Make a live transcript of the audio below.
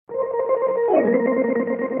Talkie,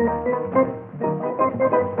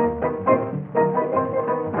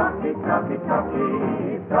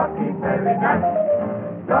 very nice.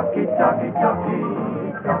 Talkie,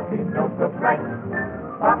 no good right.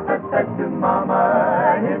 Papa said to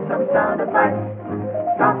Mama, here's some sound advice.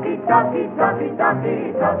 Talkie, very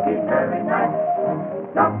nice.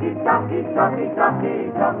 Talkie.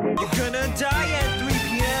 You're gonna die at 3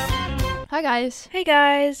 p.m. Hi guys. Hey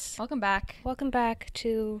guys. Welcome back. Welcome back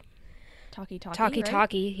to Talkie.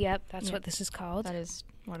 Talkie. Yep, that's what this is called. That is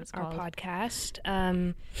what it's called. Our podcast.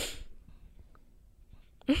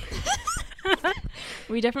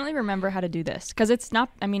 We definitely remember how to do this because it's not.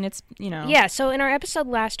 I mean, it's Yeah. So in our episode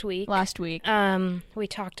last week, we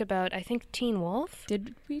talked about Teen Wolf.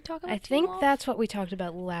 Did we talk about? I think that's what we talked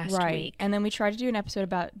about last week. And then we tried to do an episode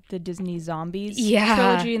about the Disney Zombies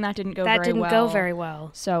trilogy, and that didn't go very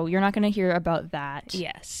well. So you're not going to hear about that.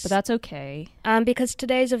 Yes, but that's okay. Because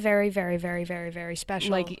today's a very, very, very, very, very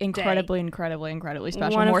special, incredibly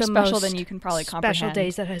special. More special than you can probably comprehend. Special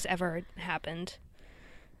days that has ever happened.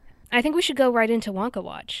 I think we should go right into Wonka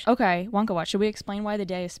Watch. Okay, Wonka Watch. Should we explain why the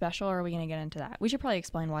day is special, or are we going to get into that? We should probably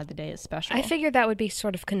explain why the day is special. I figured that would be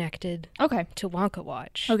sort of connected to Wonka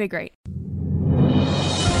Watch. Okay, great.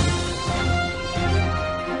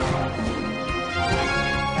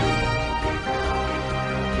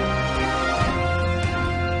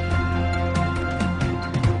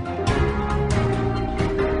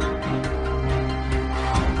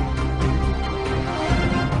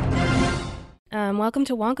 Welcome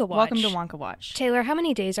to Wonka Watch. Taylor, how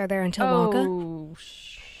many days are there until Wonka? Oh,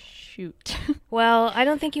 shoot. Well, I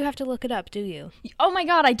don't think you have to look it up, do you? Oh my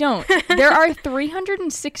god, I don't. There are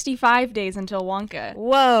 365 days until Wonka.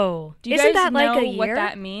 Whoa. Do you Isn't guys that like know a year? what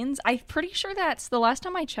that means? I'm pretty sure that's the last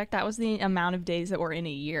time I checked, that was the amount of days that were in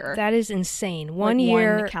a year. That is insane. One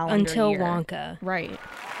year until Wonka. Right.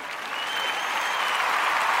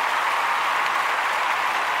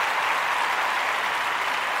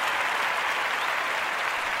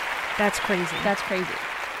 That's crazy.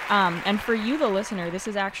 And for you, the listener, this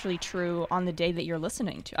is actually true on the day that you're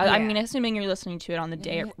listening to. I mean, assuming you're listening to it on the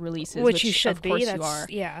day it releases, which you should of course be. You are.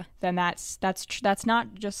 Yeah. Then that's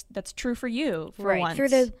true for you. For once. Through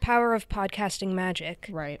the power of podcasting magic.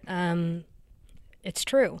 Right. It's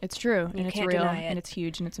true. It's true, You and it's can't real, deny it. and it's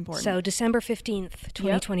huge, and it's important. So December 15th,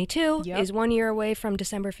 2022 Yep. is 1 year away from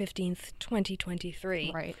December 15th,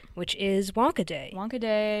 2023. Right. Which is Wonka Day. Wonka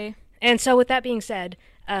Day. And so with that being said,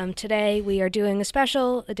 today we are doing a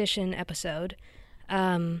special edition episode.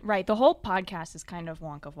 Right, the whole podcast is kind of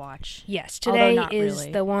Wonka Watch. Yes, today is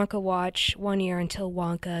really. the Wonka Watch, 1 year until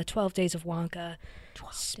Wonka, 12 Days of Wonka,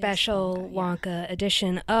 special Wonka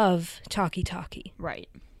edition of Talkie. Right.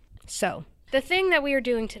 So, the thing that we are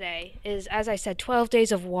doing today is, as I said, 12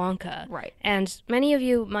 Days of Wonka. Right. And many of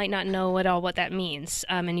you might not know at all what that means,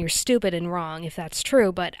 and you're stupid and wrong if that's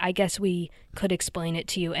true, but I guess we could explain it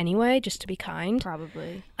to you anyway, just to be kind.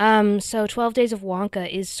 Probably. So 12 Days of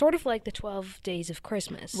Wonka is sort of like the 12 Days of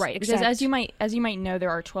Christmas. Right, because as you might know, there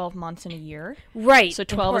are 12 months in a year. Right. So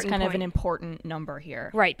 12 is kind of an important number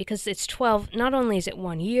here. Right, because it's 12, not only is it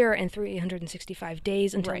 1 year and 365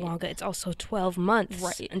 days until Wonka, it's also 12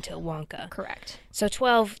 months until Wonka. Correct. So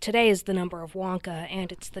 12, today is the number of Wonka,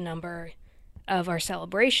 and it's the number of our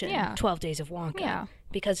celebration, 12 Days of Wonka. Yeah.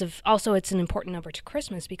 Because of, also it's an important number to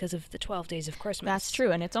Christmas because of the 12 Days of Christmas. That's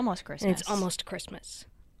true, and it's almost Christmas. And it's almost Christmas.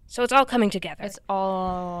 So it's all coming together. It's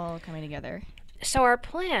all coming together. So our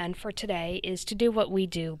plan for today is to do what we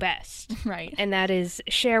do best. Right. And that is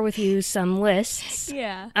share with you some lists.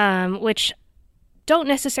 Yeah. Which don't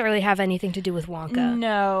necessarily have anything to do with Wonka.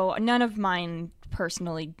 No, none of mine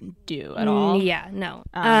personally do at all. Yeah, no.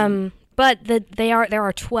 But there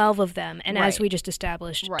are 12 of them, and as we just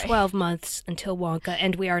established, 12 months until Wonka,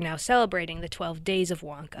 and we are now celebrating the 12 days of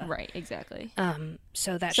Wonka. Right, exactly.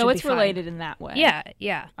 So that so should it's be fine. related in that way.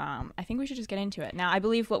 Yeah. I think we should just get into it. Now, I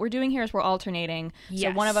believe what we're doing here is we're alternating.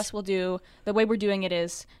 Yes. So one of us will do, the way we're doing it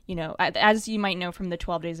is, as you might know from the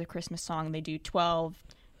 12 Days of Christmas song, they do 12...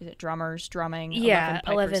 Is it drummers drumming? Yeah,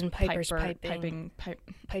 11 pipers piping.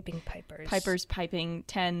 Pipers piping,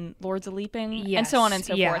 10 lords a leaping, yes, and so on and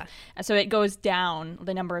so forth. And so it goes down,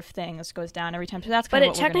 the number of things goes down every time. So that's kind of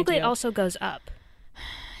what we're going to do. But it technically also goes up.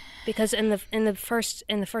 Because in the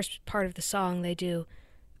first part of the song they do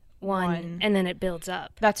one and then it builds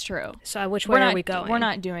up. That's true. So which way are we going? We're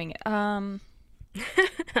not doing it. I'm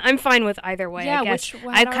fine with either way, I guess.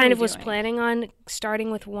 I kind of was planning on starting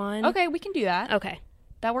with 1. Okay, we can do that. Okay.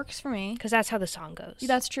 That works for me. Because that's how the song goes.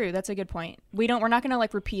 That's true. That's a good point. We're not going to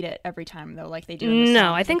repeat it every time though, like they do in the No,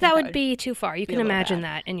 song. I think that would be too far. You can imagine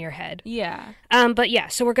that in your head. Yeah. But yeah,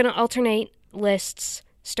 so we're going to alternate lists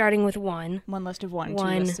starting with one. One list of one, two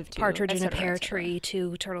One lists of two, partridge in a et cetera, pear et cetera. tree,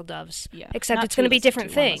 two turtle doves. Yeah. Except Not it's going to two be lists of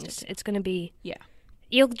different two, one list of things. two. It's going to be... Yeah.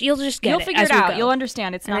 You'll just get You'll it figure as it we out. go. You'll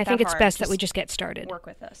understand. It's and not I think that it's hard. best that we just get started. Work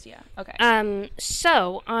with us. Yeah. Okay.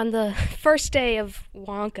 So on the first day of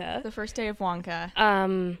Wonka, The first day of Wonka,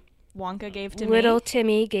 Wonka gave to little me.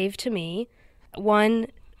 Timmy gave to me one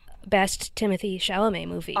best Timothée Chalamet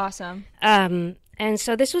movie. Awesome. And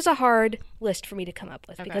so this was a hard list for me to come up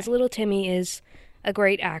with because Okay. little Timmy is a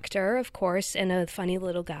great actor, of course, and a funny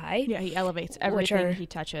little guy. Yeah, he elevates Which are everything he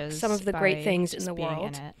touches. some of the by great things in just the being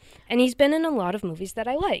world. in it. And he's been in a lot of movies that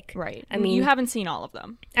I like. Right. I mean, you haven't seen all of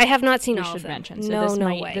them. I have not seen We all should of them. mention. So no, this no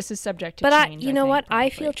might, way. This is subject to But change. you know what? I probably.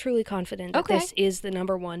 feel truly confident that Okay. this is the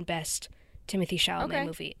number one best Timothée Chalamet Okay.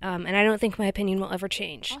 movie, and I don't think my opinion will ever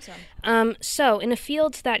change. Awesome. So in a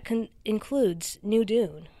field that includes New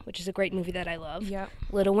Dune, which is a great movie that I love, Yep.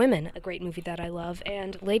 Little Women, a great movie that I love,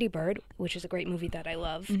 and Lady Bird, which is a great movie that I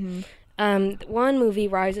love. One movie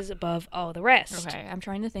rises above all the rest. Okay, I'm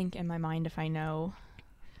trying to think in my mind if I know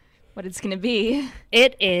what it's going to be.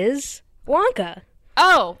 It is Wonka.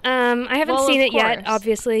 Oh! I haven't Well, seen of it yet, course.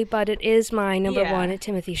 obviously, but it is my number Yeah. one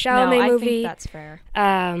Timothée No, Chalamet I movie. think that's fair.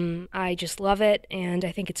 I just love it, and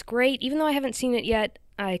I think it's great. Even though I haven't seen it yet,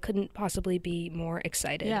 I couldn't possibly be more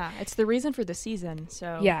excited. Yeah, it's the reason for the season,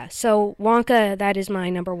 so... Yeah, so Wonka, that is my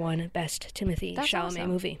number one best Timothée That's Chalamet awesome.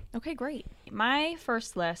 movie. Okay, great. My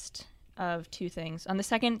first list of two things. On the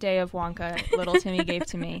second day of Wonka, little Timmy gave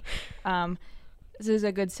to me. This is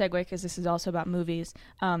a good segue because this is also about movies.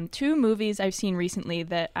 Two movies I've seen recently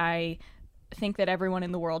that I think that everyone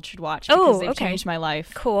in the world should watch because they've changed my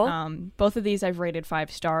life. Cool. Both of these I've rated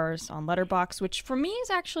 5 stars on Letterboxd, which for me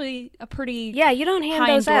is actually a pretty Yeah, you don't hand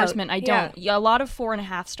high those endorsement. out. I don't. Yeah, a lot of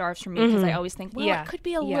 4.5 stars from me because I always think, well, Yeah. it could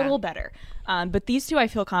be a Yeah. little better. But these two, I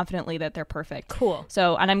feel confidently that they're perfect. Cool.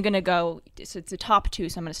 So, and I'm going to go, so it's the top two,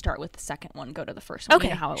 so I'm going to start with the second one, go to the first one. Okay,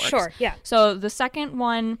 You know how it works. sure, yeah. So the second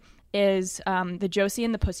one is the Josie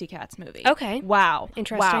and the Pussycats movie. Okay. Wow.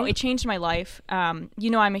 Interesting. Wow. It changed my life. I'm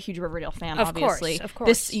a huge Riverdale fan, Of obviously. course, of course.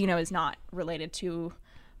 This, is not related to,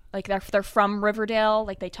 like, they're from Riverdale.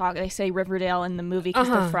 Like, they say Riverdale in the movie because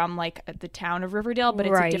they're from, like, the town of Riverdale, but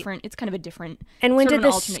Right. it's kind of a different, And when sort did of an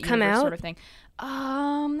this alternate come universe out? sort of thing.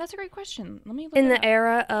 That's a great question. Let me look In it the up.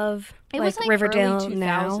 era of It was like Riverdale early 2000s.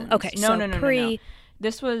 now. Okay, no, so no. pre.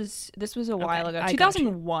 This was a while ago. I got you.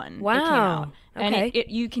 2001. Wow. It came out. And Okay. it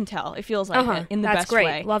you can tell. It feels like it in the That's best great.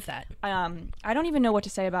 way. Love that. I don't even know what to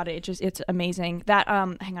say about it. It's amazing. That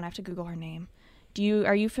hang on, I have to Google her name.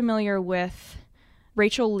 Are you familiar with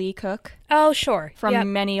Rachel Lee Cook Oh, sure. from Yep.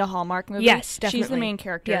 many a Hallmark movie? Yes, She's the definitely. main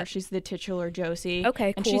character. Yep. She's the titular Josie.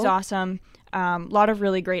 Okay, And she's cool. awesome. A lot of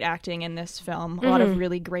really great acting in this film. A lot of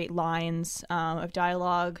really great lines of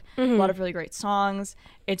dialogue. A lot of really great songs.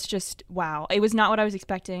 It's just wow. It was not what I was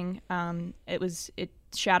expecting. It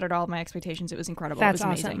shattered all of my expectations. It was incredible. That's it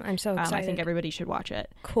was amazing. awesome. I'm so I excited. think everybody should watch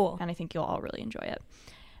it. Cool. And I think you'll all really enjoy it.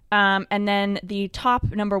 And then the top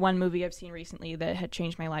number one movie I've seen recently that had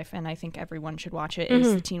changed my life, and I think everyone should watch it,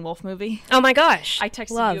 is the Teen Wolf movie. Oh my gosh. I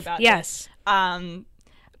texted Love. you about yes. it.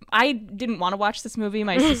 I didn't want to watch this movie.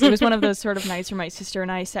 It was one of those sort of nights where my sister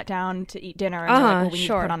and I sat down to eat dinner, and we're like, well, we need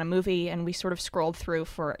to put on a movie, and we sort of scrolled through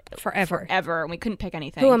forever, and we couldn't pick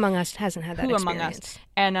anything. Who among us hasn't had that Who experience? among us?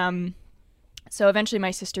 And so eventually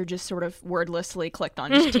my sister just sort of wordlessly clicked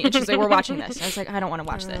on Teen, and she's like, we're watching this. And I was like, I don't want to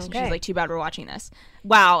watch this. And she's Okay. like, too bad we're watching this.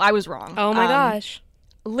 Wow, I was wrong. Oh my gosh.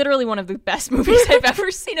 Literally one of the best movies I've ever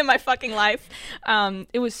seen in my fucking life.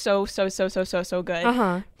 It was so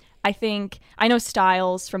good. I know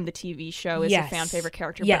Styles from the TV show is a fan favorite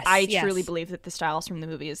character, Yes, but I yes. truly believe that the Styles from the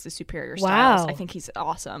movie is the superior Wow. Styles. I think he's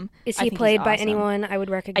awesome. Is I he think he's played by awesome. anyone I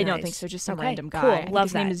would recognize? I don't think so. Just some Okay, random guy. Cool. I think Love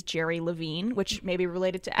his that. name is Jerry Levine, which may be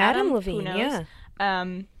related to Adam Adam. Levine, Who knows?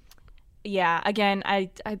 yeah. Yeah. Again,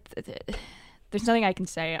 there's nothing I can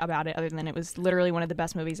say about it other than it was literally one of the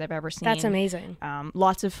best movies I've ever seen. That's amazing.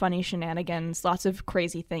 Lots of funny shenanigans, lots of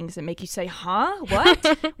crazy things that make you say, "Huh?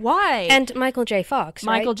 What? Why?" And Michael J. Fox,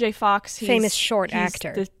 right? Michael J. Fox, Famous short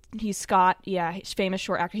actor. He's Scott. Yeah, he's famous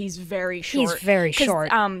short actor. He's very short. He's very 'Cause, short.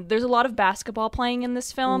 There's a lot of basketball playing in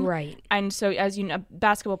this film, Right. And so, as you know,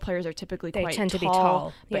 basketball players are typically They quite tend to be tall,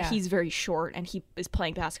 tall, but yeah. he's very short, and he is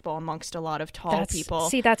playing basketball amongst a lot of tall people.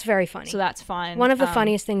 See, that's very funny. So that's fun. One of the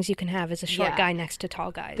funniest things you can have is a short yeah. guy next to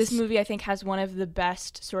tall guys. This movie, I think, has one of the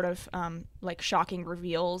best sort of like shocking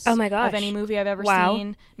reveals Oh my gosh. of any movie I've ever Wow.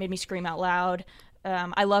 seen. Made me scream out loud.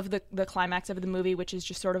 I love the climax of the movie, which is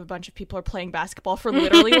just sort of a bunch of people are playing basketball for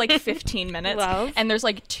literally like 15 minutes. Love. And there's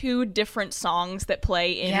like 2 different songs that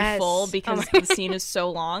play in Yes. full Oh because my- the scene is so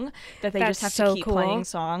long that they That's just have so to keep cool. playing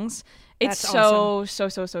songs. It's That's so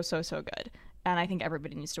good. and I think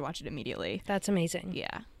everybody needs to watch it immediately. That's amazing.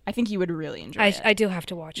 Yeah. I think you would really enjoy it. I do have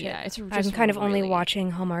to watch it. Yeah, it's just I'm kind of only really...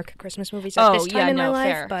 watching Hallmark Christmas movies at this time in my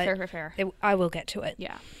life, fair, but fair. I will get to it.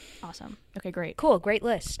 Yeah. Awesome. Okay, great. Cool, great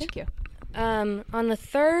list. Thank you. On the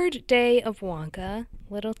third day of Wonka,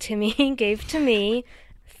 little Timmy gave to me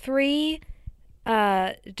 3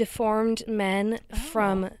 deformed men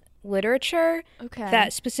from literature. Okay.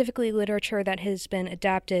 That specifically literature that has been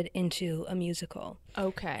adapted into a musical.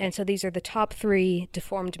 Okay. And so these are the top 3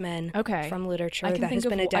 deformed men from literature that has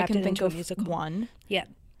been adapted into a musical. One. Yeah.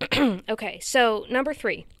 Okay, so number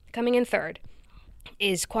 3, coming in third,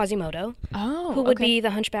 is Quasimodo, who would be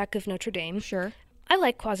the Hunchback of Notre Dame. Sure. I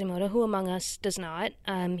like Quasimodo. Who among us does not?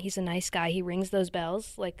 He's a nice guy. He rings those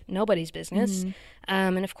bells like nobody's business.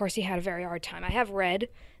 And of course, he had a very hard time. I have read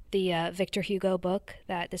the Victor Hugo book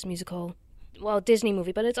that this musical, Disney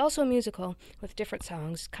movie, but it's also a musical with different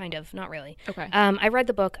songs, kind of, not really. Okay. I read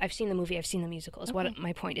the book. I've seen the movie. I've seen the musical is what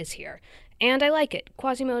my point is here. And I like it.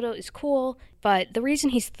 Quasimodo is cool, but the reason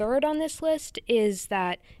he's third on this list is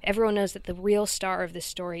that everyone knows that the real star of this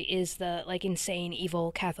story is the, insane,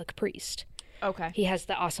 evil Catholic priest. Okay. He has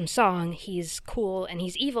the awesome song. He's cool and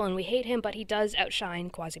he's evil and we hate him, but he does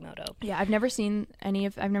outshine Quasimodo. Yeah, I've never seen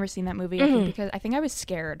that movie. I think I was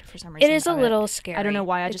scared for some reason. It is a little scary. I don't know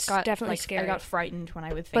why. I just got definitely scary. I got frightened when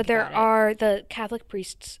I would think. But there about are the Catholic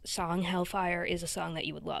priest's song "Hellfire" is a song that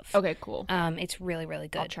you would love. Okay, cool. It's really, really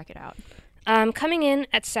good. I'll check it out. Coming in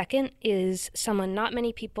at second is someone not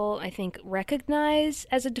many people, I think, recognize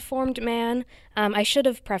as a deformed man. I should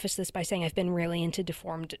have prefaced this by saying I've been really into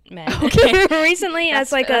deformed men recently.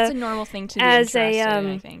 That's a normal thing to be interested in,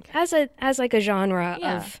 I think. As a genre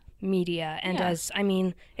of media, and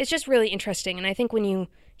it's just really interesting. And I think when you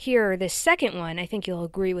hear this second one, I think you'll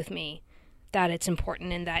agree with me that it's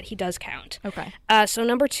important and that he does count. Okay. So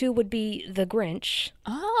number 2 would be The Grinch.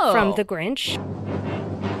 Oh. From The Grinch.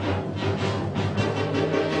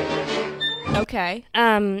 Okay.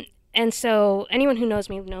 And so anyone who knows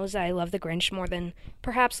me knows I love The Grinch more than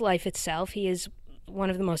perhaps life itself. He is one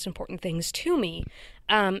of the most important things to me.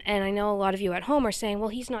 And I know a lot of you at home are saying, well,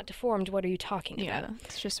 he's not deformed. What are you talking about? Yeah,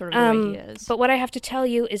 it's just sort of the way he is. But what I have to tell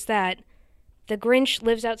you is that The Grinch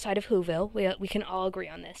lives outside of Whoville. We can all agree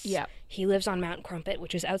on this. Yeah. He lives on Mount Crumpet,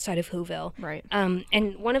 which is outside of Whoville. Right.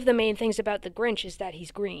 And one of the main things about The Grinch is that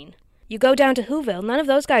he's green. You go down to Whoville, none of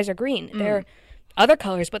those guys are green. They're other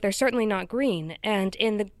colors, but they're certainly not green. And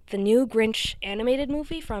in the new Grinch animated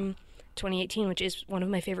movie from 2018, which is one of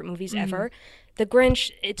my favorite movies ever, the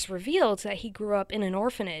Grinch, it's revealed that he grew up in an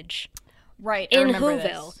orphanage in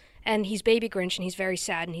Whoville. And he's baby Grinch, and he's very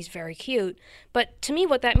sad, and he's very cute. But to me,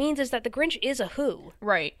 what that means is that the Grinch is a Who.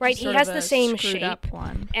 Right. Right? He has the same shape, up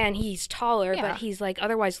one. and he's taller, but he's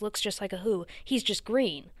otherwise looks just like a Who. He's just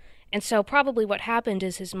green. And so probably what happened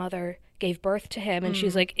is his mother gave birth to him, and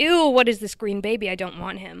she's like, ew, what is this green baby? I don't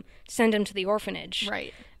want him. Send him to the orphanage.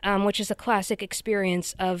 Right. Which is a classic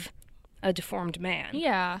experience of a deformed man.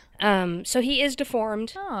 Yeah. So he is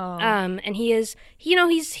deformed. Oh. And he is,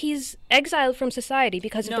 he's exiled from society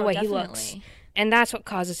because of the way he looks. And that's what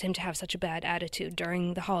causes him to have such a bad attitude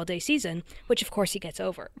during the holiday season, which of course he gets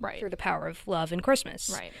over through the power of love and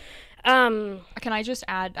Christmas. Right. Can I just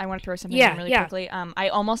add, I want to throw something in really quickly. I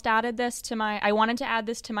almost added this to I wanted to add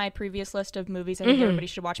this to my previous list of movies I think everybody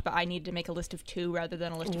should watch, but I need to make a list of 2 rather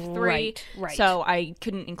than a list of 3. Right. So I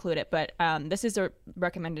couldn't include it, but this is a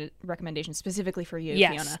recommendation specifically for you,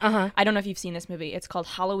 yes. Fiona. I don't know if you've seen this movie. It's called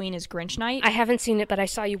Halloween is Grinch Night. I haven't seen it, but I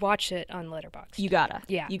saw you watch it on Letterboxd. You gotta.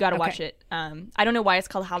 Yeah. You gotta watch it. I don't know why it's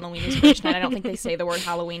called Halloween is Grinch Night. I don't think they say the word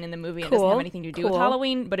Halloween in the movie. It doesn't have anything to do with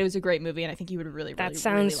Halloween, but it was a great movie, and I think you would really, that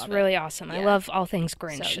sounds love really it. awesome. I love all things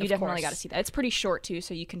Grinch. So you definitely got to see that. It's pretty short too,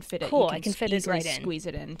 so you can fit it. Cool, I can fit it right in. Squeeze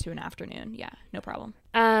it into an afternoon. Yeah, no problem.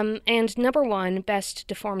 And number 1, best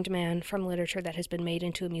deformed man from literature that has been made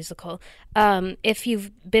into a musical. If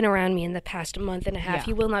you've been around me in the past month and a half,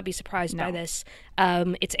 you will not be surprised by this.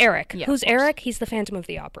 It's Eric. Yeah, who's Eric? He's the Phantom of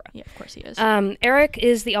the Opera. Yeah, of course he is. Eric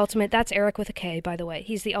is the ultimate. That's Eric with a K, by the way.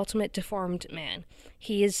 He's the ultimate deformed man.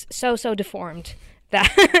 He is so deformed.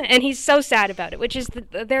 And he's so sad about it, which is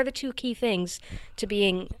they're the 2 key things to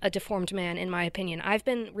being a deformed man, in my opinion. I've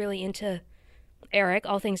been really into Eric,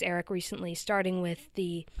 all things Eric, recently, starting with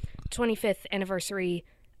the 25th anniversary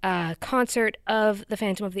concert of The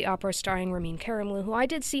Phantom of the Opera starring Ramin Karimloo, who I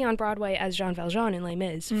did see on Broadway as Jean Valjean in Les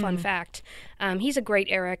Mis. Fun fact. He's a great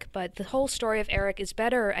Eric, but the whole story of Eric is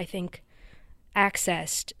better, I think,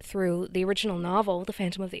 accessed through the original novel, The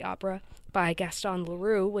Phantom of the Opera, by Gaston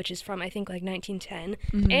Leroux, which is from, I think,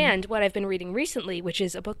 1910, and what I've been reading recently, which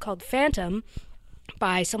is a book called Phantom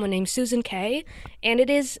by someone named Susan Kay, and it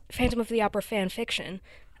is Phantom of the Opera fan fiction.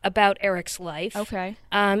 about Eric's life. Okay.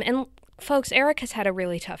 And folks, Eric has had a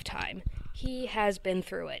really tough time. He has been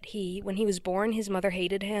through it. When he was born, his mother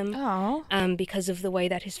hated him because of the way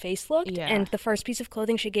that his face looked. Yeah. And the first piece of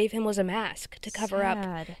clothing she gave him was a mask to cover up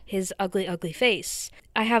Sad. his ugly, ugly face.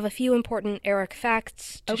 I have a few important Eric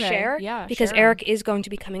facts to share. Yeah, because share 'em. Eric is going to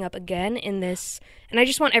be coming up again in this. And I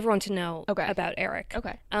just want everyone to know about Eric.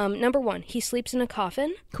 Okay. Number one, he sleeps in a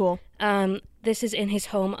coffin. Cool. This is in his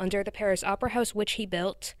home under the Paris Opera House, which he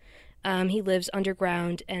built. He lives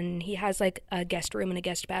underground, and he has like a guest room and a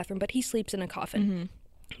guest bathroom, but he sleeps in a coffin.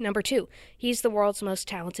 Mm-hmm. Number two, he's the world's most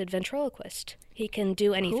talented ventriloquist. He can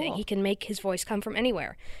do anything. Cool. He can make his voice come from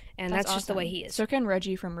anywhere, and that's just the way he is. So can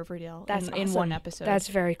Reggie from Riverdale in awesome. one episode. That's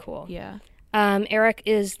very cool. Yeah. Eric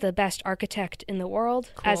is the best architect in the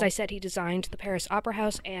world. Cool. As I said, he designed the Paris Opera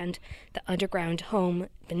House and the underground home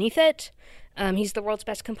beneath it. He's the world's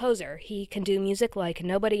best composer. He can do music like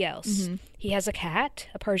nobody else. Mm-hmm. He has a cat,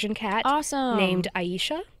 a Persian cat, Awesome. named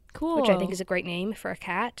Aisha, Cool. which I think is a great name for a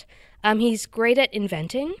cat. He's great at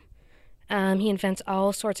inventing. He invents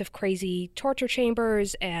all sorts of crazy torture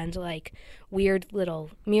chambers and like weird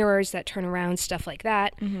little mirrors that turn around, stuff like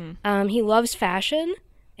that. Mm-hmm. He loves fashion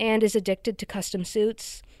and is addicted to custom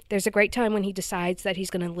suits. There's a great time when he decides that he's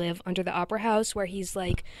going to live under the opera house where he's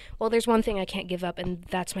like, well, there's one thing I can't give up, and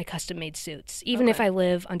that's my custom-made suits. Even if I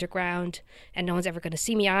live underground and no one's ever going to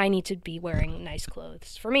see me, I need to be wearing nice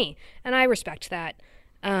clothes for me. And I respect that.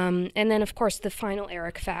 And then, of course, the final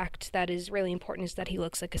Eric fact that is really important is that he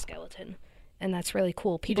looks like a skeleton. And that's really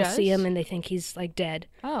cool. People see him and they think he's like dead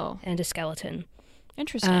and a skeleton.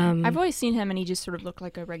 Interesting. I've always seen him, and he just sort of looked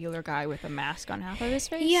like a regular guy with a mask on half of his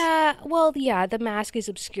face. Yeah, well, the mask is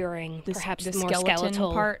obscuring perhaps the more skeleton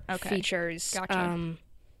skeletal part? Okay. features. Gotcha.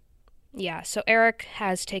 Yeah, so Eric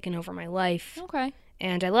has taken over my life, Okay.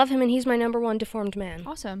 and I love him, and he's my number one deformed man.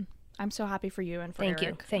 Awesome. I'm so happy for you and for Thank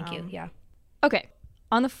Eric. you, yeah. Okay.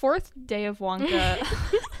 On the fourth day of Wonka,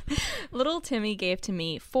 little Timmy gave to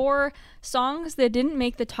me 4 songs that didn't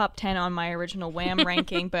make the top 10 on my original Wham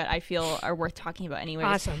ranking, but I feel are worth talking about anyways.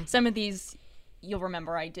 Awesome. Some of these you'll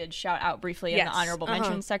remember I did shout out briefly in the honorable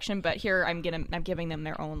mention section, but here I'm giving them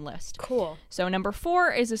their own list. Cool. So number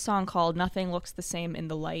 4 is a song called "Nothing Looks the Same in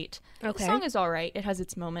the Light." Okay. The song is all right. It has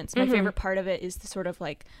its moments. My favorite part of it is the sort of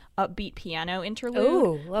like upbeat piano interlude,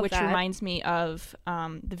 Ooh, love which that. reminds me of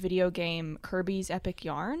the video game Kirby's Epic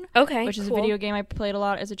Yarn. Okay, which is cool. a video game I played a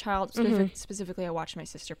lot as a child. Specifically, I watched my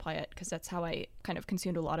sister play it because that's how I kind of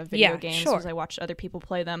consumed a lot of video games. Sure. Was I watched other people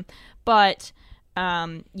play them, but.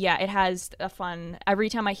 It has a fun. Every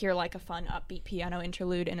time I hear like a fun upbeat piano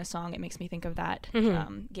interlude in a song, it makes me think of that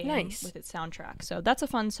game Nice. with its soundtrack. So that's a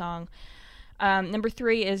fun song. Number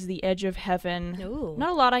 3 is "The Edge of Heaven." Ooh. Not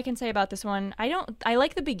a lot I can say about this one. I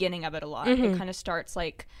like the beginning of it a lot. It kind of starts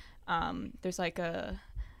like there's like a.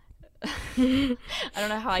 I don't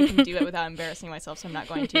know how I can do it without embarrassing myself, so I'm not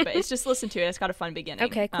going to. But it's just listen to it. It's got a fun beginning.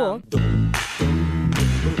 Okay, cool.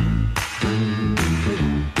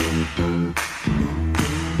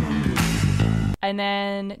 And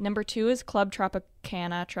then number 2 is Club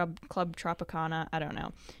Tropicana. Club Tropicana. I don't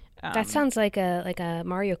know. That sounds like a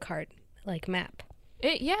Mario Kart like map.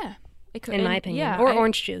 It could, In my opinion. Yeah, Or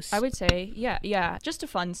Orange Juice. I would say, yeah. Just a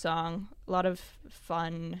fun song. A lot of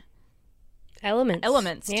fun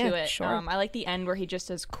Elements to it. Sure. I like the end where he just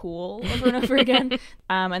says "cool" over and over again.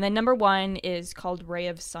 And then number 1 is called "Ray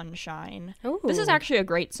of Sunshine." Ooh. This is actually a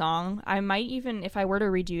great song. I might even, if I were to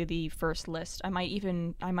redo the first list, I might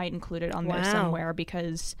include it on there somewhere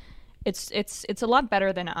because it's a lot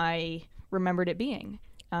better than I remembered it being.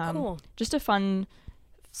 Cool. Just a fun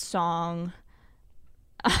song.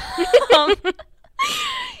 That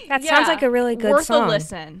sounds like a really good worth song. a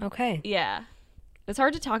listen. Okay. Yeah. It's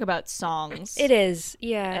hard to talk about songs. It is.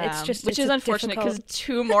 Yeah. It's just which it's is a unfortunate because difficult-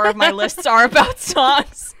 2 more of my lists are about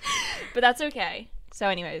songs. But that's okay. So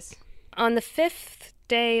anyways. On the 5th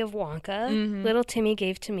day of Wonka, little Timmy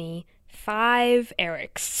gave to me 5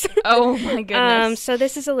 Erics. Oh my goodness. So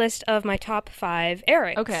this is a list of my top 5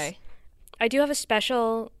 Erics. Okay. I do have a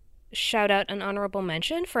special shout out and honorable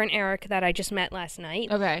mention for an Eric that I just met last night.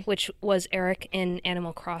 Okay. Which was Eric in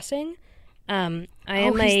Animal Crossing. He's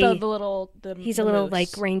he's a little moose. like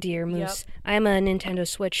reindeer moose. Yep. I am a Nintendo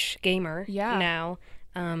Switch gamer Yeah. now.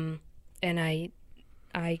 And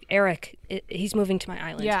Eric, he's moving to my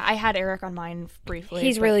island. Yeah, I had Eric on mine briefly.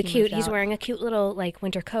 He's but really he cute. moved He's out. wearing a cute little like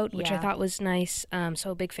winter coat, which I Yeah. thought was nice.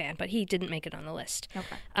 So a big fan, but he didn't make it on the list.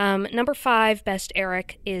 Okay. Number 5 best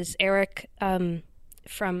Eric is Eric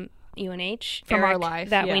from UNH. From our Eric, life,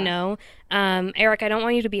 that we yeah. know. Eric, I don't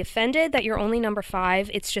want you to be offended that you're only number 5.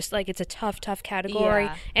 It's just like it's a tough category,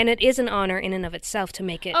 Yeah. and it is an honor in and of itself to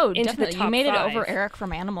make it Oh, into definitely. the top You made 5. it over Eric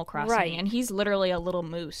from Animal Crossing, Right. and he's literally a little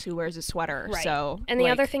moose who wears a sweater. Right. So, and the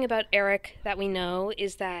like, other thing about Eric that we know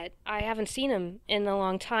is that I haven't seen him in a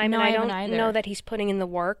long time, No, and I I don't haven't either. know that he's putting in the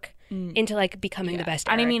work into like becoming the best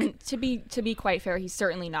Eric. And I mean, to be quite fair, he's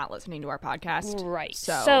certainly not listening to our podcast. Right.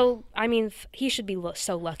 So I mean, he should be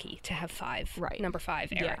so lucky to have 5. Right. Number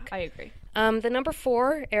 5, Eric. yeah, I agree. The number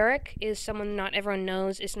 4, Eric, is someone not everyone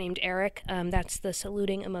knows is named Eric. That's the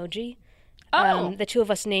saluting emoji. Oh. The two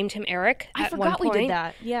of us named him Eric I at one forgot point. we did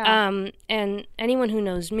that. Yeah. And anyone who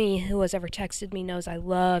knows me, who has ever texted me, knows I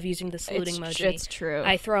love using the saluting emoji. It's true.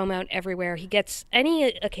 I throw him out everywhere. He gets any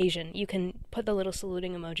occasion. You can put the little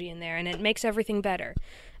saluting emoji in there, and it makes everything better.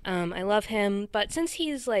 I love him, but since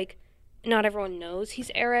he's like, not everyone knows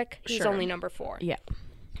he's Eric, he's Sure. only number 4. Yeah.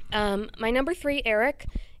 My number 3, Eric,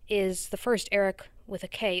 is the first Eric with a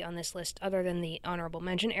K on this list, other than the honorable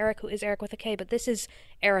mention Eric, who is Eric with a K, but this is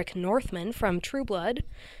Eric Northman from True Blood,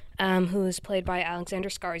 who is played by Alexander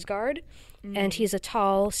Skarsgård, and he's a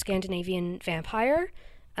tall Scandinavian vampire.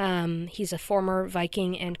 He's a former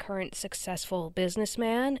Viking and current successful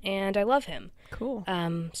businessman, and I love him. Cool.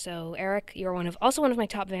 So Eric, you're also one of my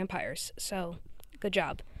top vampires, so good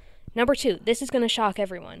job. Number 2, this is going to shock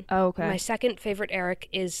everyone. Oh, okay. My second favorite Eric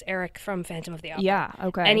is Eric from Phantom of the Opera. Yeah,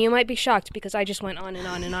 okay. And you might be shocked because I just went on and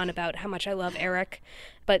on and on about how much I love Eric,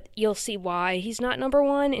 but you'll see why he's not number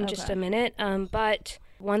 1 in just a minute. But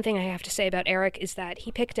one thing I have to say about Eric is that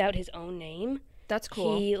he picked out his own name. That's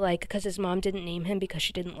cool. He, because his mom didn't name him because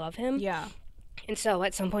she didn't love him. Yeah. And so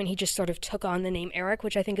at some point he just sort of took on the name Eric,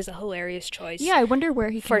 which I think is a hilarious choice. Yeah, I wonder where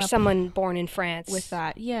he came For up someone born in France. with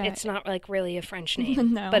that. Yeah. It's not really a French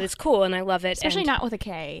name. No. But it's cool and I love it. Especially and not with a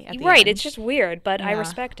K at the right, end. it's just weird, but I Yeah.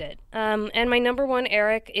 respect it. And my number 1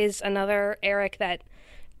 Eric is another Eric that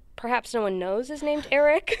perhaps no one knows is named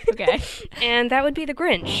Eric. Okay. And that would be the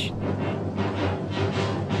Grinch.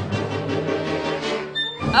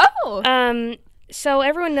 Oh! So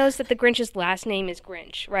everyone knows that the Grinch's last name is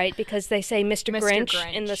Grinch, right? Because they say Mr. Mr.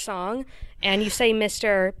 Grinch in the song, and you say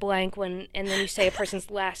Mr. blank and then you say a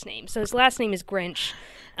person's last name. So his last name is Grinch,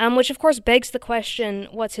 which of course begs the question,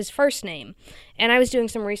 what's his first name? And I was doing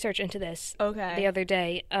some research into this the other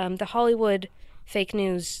day. The Hollywood fake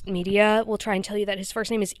news media will try and tell you that his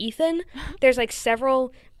first name is Ethan. There's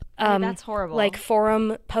several that's horrible.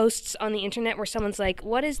 forum posts on the internet where someone's like,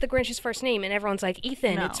 what is the Grinch's first name? And everyone's like,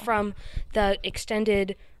 Ethan. No. It's from the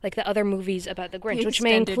extended, the other movies about the Grinch, The which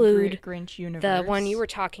may extended include Grinch universe. the one you were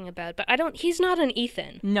talking about. But he's not an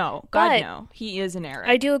Ethan. No, But God no. He is an Eric.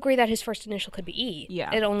 I do agree that his first initial could be E.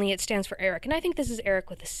 Yeah. It stands for Eric. And I think this is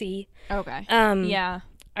Eric with a C. Okay. Yeah.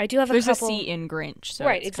 I do have There's a couple... a C in Grinch, so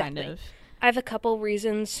Right, it's exactly. kind of... I have a couple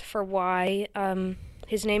reasons for why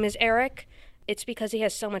his name is Eric. It's because he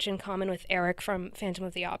has so much in common with Eric from Phantom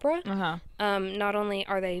of the Opera. Uh-huh. Not only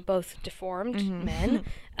are they both deformed men,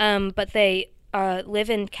 but they live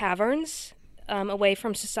in caverns away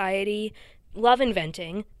from society, love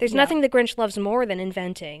inventing. There's nothing the Grinch loves more than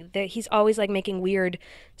inventing. He's always making weird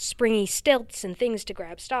springy stilts and things to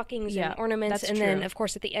grab stockings and ornaments. that's And then, true. of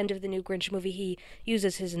course, at the end of the new Grinch movie, he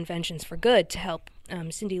uses his inventions for good to help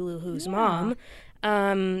Cindy Lou Who's mom.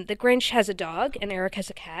 The Grinch has a dog, and Eric has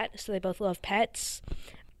a cat, so they both love pets.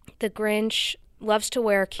 The Grinch loves to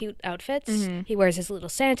wear cute outfits. He wears his little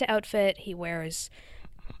Santa outfit. He wears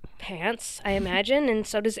pants, I imagine, and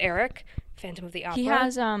so does Eric. Phantom of the Opera. He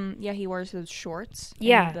has, he wears those shorts in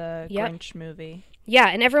the Grinch movie. Yeah,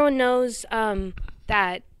 and everyone knows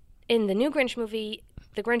that in the new Grinch movie,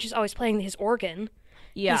 the Grinch is always playing his organ.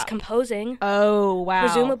 Yeah. He's composing. Oh, wow.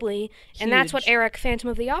 Presumably, and that's what Huge. Eric Phantom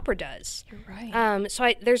of the Opera does. You're right.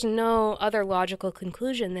 So there's no other logical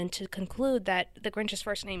conclusion than to conclude that the Grinch's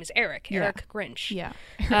first name is Eric Grinch. Yeah.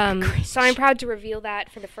 So I'm proud to reveal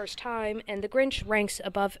that for the first time, and the Grinch ranks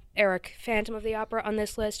above Eric Phantom of the Opera on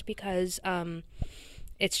this list because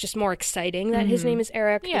it's just more exciting that his name is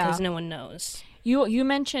Eric because no one knows. You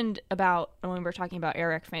mentioned about, when we were talking about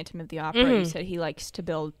Eric, Phantom of the Opera, you said he likes to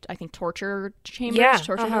build, I think, torture chambers,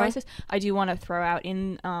 torture devices. I do want to throw out,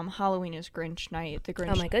 in Halloween is Grinch Night, the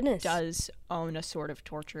Grinch my goodness. does own a sort of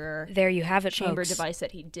torture There you have it, chamber folks. device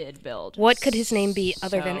that he did build. What could his name be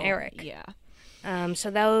other than So, Eric? Yeah. So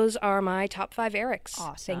those are my top 5 Erics.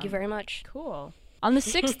 Awesome. Thank you very much. Cool. On the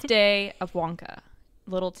 6th day of Wonka,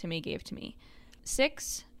 little Timmy gave to me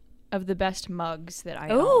 6 of the best mugs that I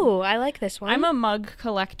own. Oh, I like this one. I'm a mug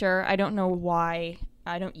collector. I don't know why.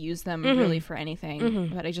 I don't use them really for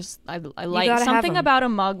anything, but I like gotta have something 'em. about a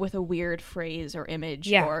mug with a weird phrase or image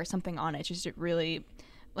or something on it. Just it really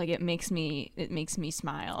Like it makes me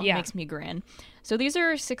smile. Yeah. It makes me grin. So these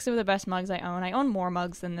are 6 of the best mugs I own. I own more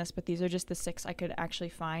mugs than this, but these are just the 6 I could actually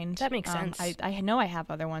find. That makes sense. I know I have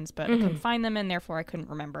other ones, but I couldn't find them, and therefore I couldn't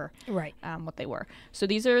remember Right. what they were. So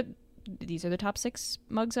these are the top 6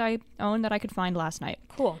 mugs I own that I could find last night.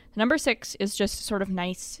 Cool. Number 6 is just sort of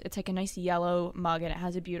nice. It's like a nice yellow mug, and it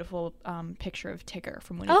has a beautiful picture of Tigger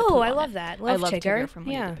from Winnie the Pooh. Oh, I on love it. that. I love Tigger. Tigger from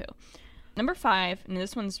Winnie the Pooh. Number 5, and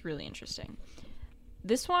this one's really interesting.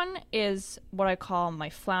 This one is what I call my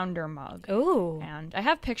flounder mug. Ooh. And I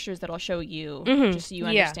have pictures that I'll show you just so you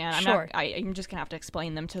Yeah, understand. sure. I'm just going to have to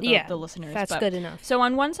explain them to the listeners. That's good enough. So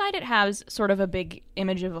on one side it has sort of a big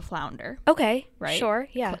image of a flounder. Okay. Right? Sure.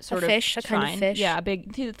 Yeah. Sort a of fish, a kind fine. of fish. Yeah,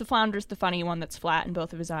 the flounder's the funny one that's flat and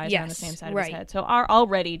both of his eyes are on the Yes, same side of right. his head. So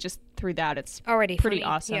already just through that it's Already pretty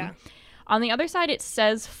funny, awesome. yeah. On the other side it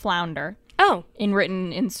says flounder. Oh.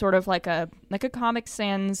 Written in sort of like a Comic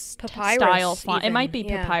Sans Papyrus style font. It even, might be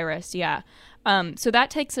yeah. papyrus, yeah. So that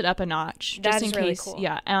takes it up a notch. That just is in really case, cool.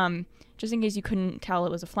 yeah. Just in case you couldn't tell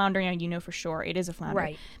it was a flounder, you know for sure it is a flounder.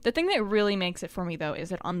 Right. The thing that really makes it for me though is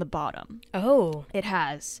that on the bottom Oh. it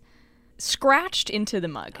has scratched into the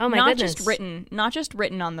mug. Oh my not goodness. Not just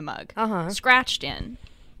written on the mug. Uh-huh. Scratched in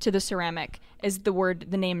to the ceramic is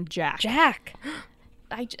the name Jack. Jack.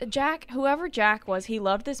 Whoever Jack was, he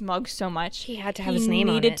loved this mug so much. He had to have his name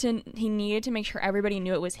on it. He needed to make sure everybody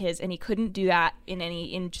knew it was his, and he couldn't do that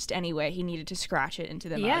in just any way. He needed to scratch it into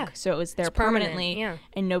the Yeah. mug, so it was there It's permanent, permanently, yeah.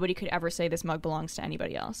 and nobody could ever say this mug belongs to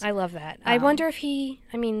anybody else. I love that. I wonder if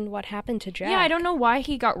what happened to Jack? Yeah, I don't know why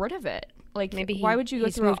he got rid of it. Like, Maybe why would you go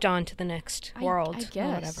he's through? moved on to the next world I guess or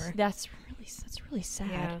whatever. that's really sad.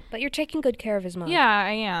 Yeah, but you're taking good care of his mug. Yeah,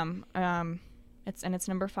 I am. It's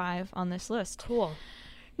number 5 on this list. Cool.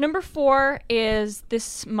 Number 4 is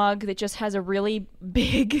this mug that just has a really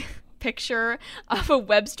big picture of a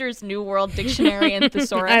Webster's New World Dictionary and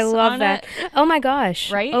thesaurus. I love on that. it. Oh my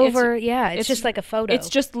gosh. Right? It's just like a photo. It's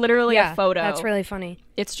just literally a photo. That's really funny.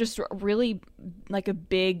 It's just really like a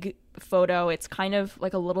big photo. It's kind of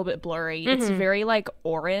like a little bit blurry. It's very like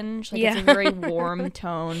orange. Like it's a very warm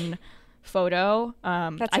tone photo.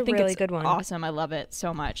 That's I a think really it's good one. Awesome. I love it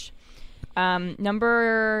so much.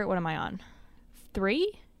 Number, what am I on?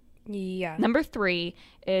 3? Yeah. Number 3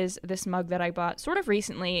 is this mug that I bought sort of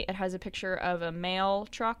recently. It has a picture of a mail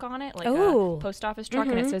truck on it, like Ooh. a post office truck,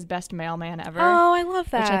 and it says "Best Mailman Ever," Oh, I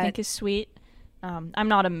love that. which I think is sweet. I'm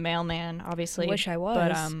not a mailman, obviously. Wish I was.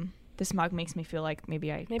 But this mug makes me feel like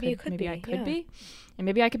maybe I could be, and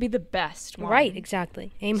maybe I could be the best one. Right,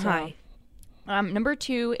 exactly. Aim So, high. Number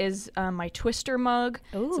 2 is my Twister mug.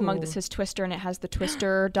 It's a mug that Ooh. says Twister, and it has the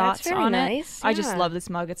Twister dots very on nice, it. I just yeah. love this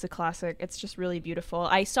mug. It's a classic. It's just really beautiful.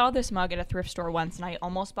 I saw this mug at a thrift store once, and I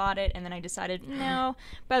almost bought it, and then I decided, no,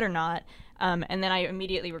 better not. And then I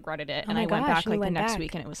immediately regretted it, and my I went gosh, back and you like the went next back.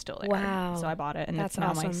 week, and it was still there. Wow. So I bought it, and That's it's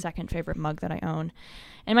now my awesome. second favorite mug that I own.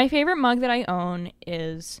 And my favorite mug that I own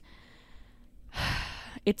is...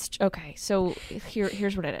 It's okay. So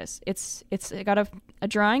here's what it is. It's got a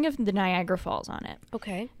drawing of the Niagara Falls on it,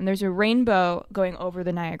 Okay. and there's a rainbow going over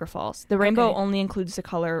the Niagara Falls. The rainbow Okay. only includes the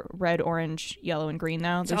color red, orange, yellow, and green.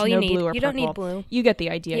 Though there's all no you need. blue or You purple. don't need blue. You get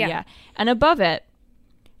the idea. Yeah. Yeah. And above it,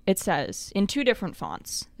 it says in 2 different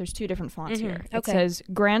fonts. There's 2 different fonts here. It Okay. says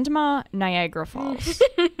Grandma Niagara Falls.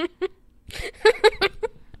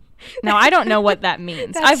 Now I don't know what that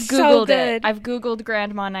means. That's I've so googled good. it. I've googled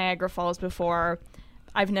Grandma Niagara Falls before.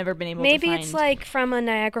 I've never been able Maybe to find. it's like from a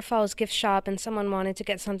Niagara Falls gift shop, and someone wanted to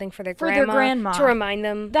get something for their For their grandma, grandma. to remind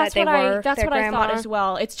them That's that they what were That's their what grandma. I thought as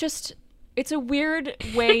well. It's a weird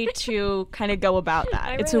way to kind of go about that.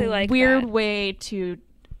 I It's really a like weird that. way to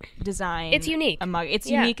design. It's unique. A mug. It's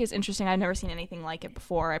Yeah. unique. It's interesting. I've never seen anything like it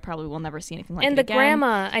before. I probably will never see anything like And it the again.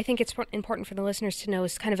 grandma, I think it's important for the listeners to know,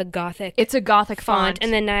 is kind of a gothic It's a gothic font,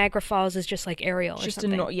 and then Niagara Falls is just like Arial or just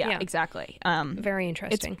something. yeah, exactly. Very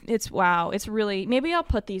interesting. It's wow. It's really, maybe I'll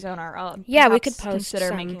put these on our. Yeah, we perhaps could post consider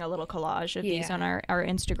some. making a little collage of these Yeah. on our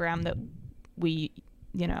Instagram that we,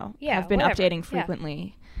 Yeah, have been whatever. updating Yeah.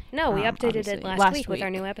 frequently. No, we updated obviously. it last week with our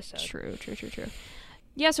new episode. True.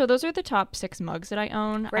 Yeah, so those are the top 6 mugs that I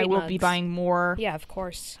own. Great I will be mugs. buying more. Yeah, of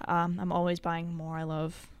course. I'm always buying more. I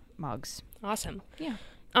love mugs. Awesome. Yeah.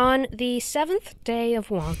 On the 7th day of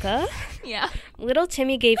Wonka, Yeah. little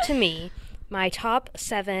Timmy gave to me my top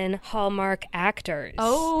 7 Hallmark actors.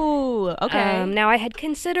 Oh, okay. Now, I had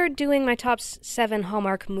considered doing my top 7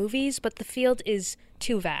 Hallmark movies, but the field is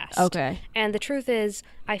too vast. Okay. And the truth is,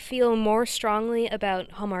 I feel more strongly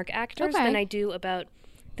about Hallmark actors Okay. than I do about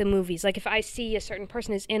the movies. Like, if I see a certain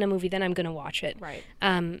person is in a movie, then I'm going to watch it. Right.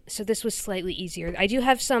 So this was slightly easier. I do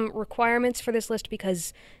have some requirements for this list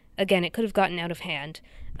because again, it could have gotten out of hand.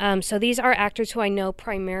 So these are actors who I know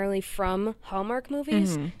primarily from Hallmark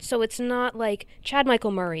movies. So it's not like Chad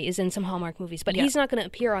Michael Murray is in some Hallmark movies, but he's not going to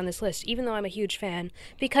appear on this list, even though I'm a huge fan,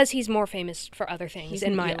 because he's more famous for other things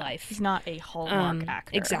in my life. He's not a Hallmark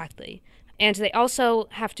actor. Exactly. And they also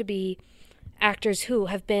have to be actors who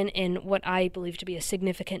have been in what I believe to be a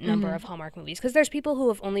significant number of Hallmark movies. Because there's people who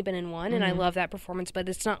have only been in one, and I love that performance, but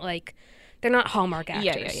it's not like they're not Hallmark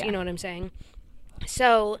actors. You know what I'm saying?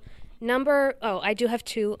 So I do have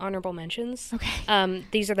 2 honorable mentions. Okay.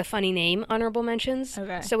 These are the funny name honorable mentions.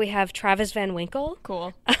 Okay. So we have Travis Van Winkle.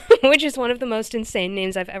 Cool. Which is one of the most insane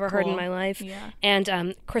names I've ever heard in my life. Yeah.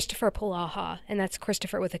 And Christopher Polaha, and that's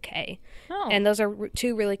Christopher with a K. Oh. And those are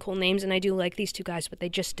 2 really cool names, and I do like these 2 guys, but they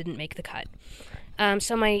just didn't make the cut.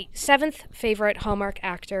 So my 7th favorite Hallmark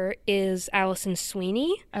actor is Allison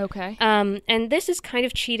Sweeney. Okay. And this is kind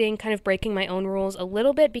of cheating, kind of breaking my own rules a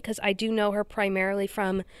little bit, because I do know her primarily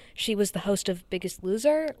from, she was the host of Biggest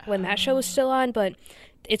Loser when that show was still on, but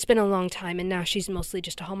it's been a long time, and now she's mostly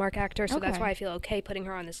just a Hallmark actor, so that's why I feel okay putting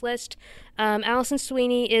her on this list. Allison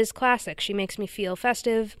Sweeney is classic. She makes me feel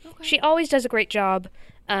festive. Okay. She always does a great job.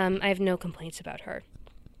 I have no complaints about her.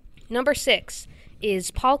 Number 6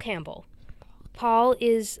 is Paul Campbell. Paul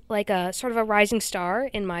is like a sort of a rising star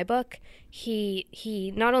in my book.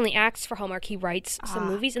 He not only acts for Hallmark, he writes some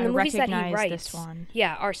movies, and the movies that he writes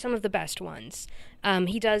are some of the best ones.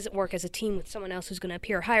 He does work as a team with someone else who's going to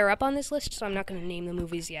appear higher up on this list, so I'm not going to name the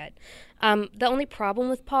movies yet. The only problem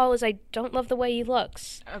with Paul is I don't love the way he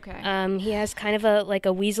looks. Okay. He has kind of a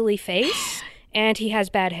weaselly face, and he has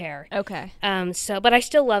bad hair. Okay. But I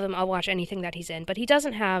still love him. I'll watch anything that he's in, but he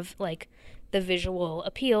doesn't have like the visual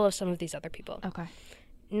appeal of some of these other people. Okay.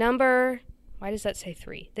 Why does that say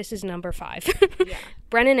 3? This is number 5. Yeah.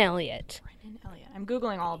 Brennan Elliott. I'm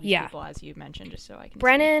Googling all of these people as you mentioned, just so I can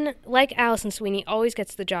Brennan, like Allison Sweeney, always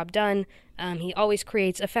gets the job done. He always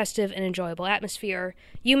creates a festive and enjoyable atmosphere.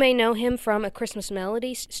 You may know him from A Christmas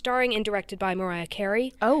Melody, starring and directed by Mariah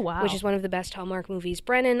Carey. Oh, wow. Which is one of the best Hallmark movies.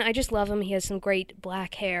 Brennan, I just love him. He has some great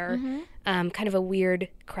black hair, kind of a weird,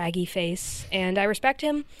 craggy face, and I respect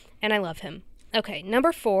him, and I love him. Okay,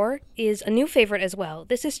 number 4 is a new favorite as well.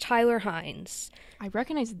 This is Tyler Hynes. I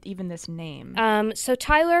recognize even this name. So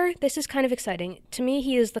Tyler, this is kind of exciting. To me,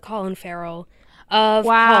 he is the Colin Farrell of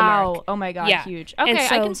Hallmark. Oh my God, yeah. Huge. Okay,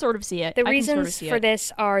 so I can sort of see it. The reasons for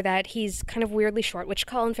this are that he's kind of weirdly short, which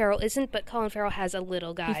Colin Farrell isn't, but Colin Farrell has a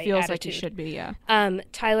little guy He feels attitude. like he should be, yeah.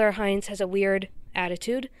 Tyler Hynes has a weird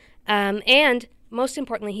attitude, and most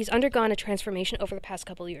importantly, he's undergone a transformation over the past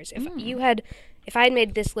couple of years. If I had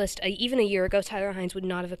made this list even a year ago, Tyler Hynes would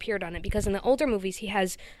not have appeared on it, because in the older movies he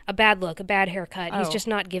has a bad look, a bad haircut. He's just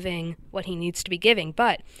not giving what he needs to be giving.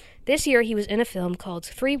 But this year he was in a film called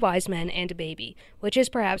 3 Wise Men and a Baby, which is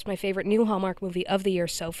perhaps my favorite new Hallmark movie of the year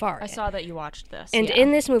so far. I saw that you watched this. And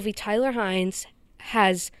in this movie, Tyler Hynes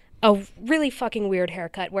has a really fucking weird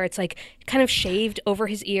haircut where it's like kind of shaved over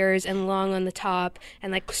his ears and long on the top,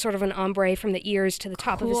 and like sort of an ombre from the ears to the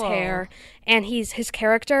top of his hair. And his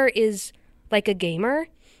character is like a gamer,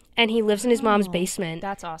 and he lives in his mom's basement.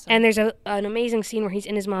 That's awesome. And there's an amazing scene where he's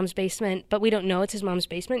in his mom's basement, but we don't know it's his mom's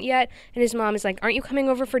basement yet. And his mom is like, "Aren't you coming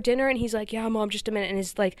over for dinner?" And he's like, "Yeah, Mom, just a minute." And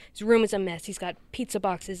his room is a mess. He's got pizza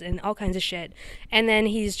boxes and all kinds of shit. And then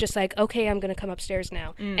he's just like, "Okay, I'm going to come upstairs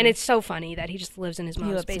now." And it's so funny that he just lives in his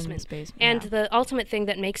mom's basement. And the ultimate thing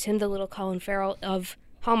that makes him the little Colin Farrell of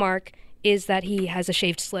Hallmark is that he has a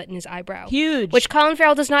shaved slit in his eyebrow. Huge. Which Colin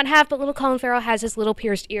Farrell does not have, but little Colin Farrell has his little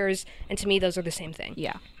pierced ears, and to me those are the same thing.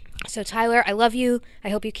 Yeah. So Tyler, I love you. I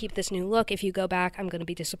hope you keep this new look. If you go back, I'm going to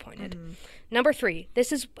be disappointed. Number 3,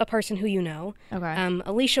 this is a person who you know. Okay.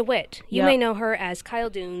 Alicia Witt. You may know her as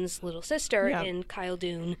Kyle Doone's little sister in Kyle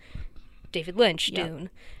Doone, David Lynch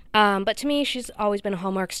Dune. But to me, she's always been a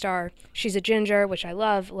Hallmark star. She's a ginger, which I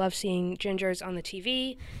love seeing gingers on the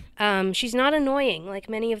TV. She's not annoying like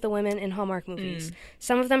many of the women in Hallmark movies.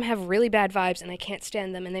 Some of them have really bad vibes, and I can't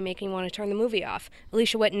stand them, and they make me want to turn the movie off.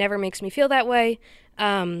 Alicia Witt never makes me feel that way.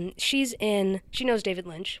 She knows David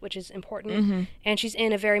Lynch, which is important, and she's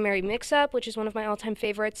in A Very Merry Mix-Up, which is one of my all-time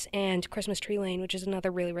favorites, and Christmas Tree Lane, which is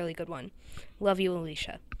another really, really good one. Love you,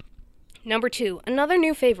 Alicia. Number 2, another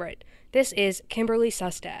new favorite. This is Kimberly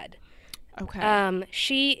Sustad. Okay.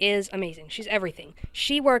 She is amazing. She's everything.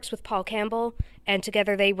 She works with Paul Campbell, and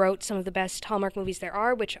together they wrote some of the best Hallmark movies there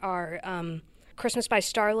are, which are Christmas by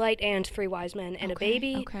Starlight and Three Wise Men and a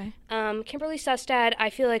Baby. Okay. Kimberly Sustad, I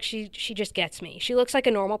feel like she just gets me. She looks like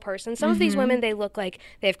a normal person. Some of these women, they look like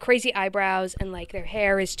they have crazy eyebrows and like their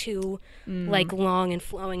hair is too like long and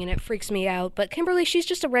flowing, and it freaks me out. But Kimberly, she's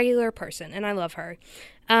just a regular person, and I love her.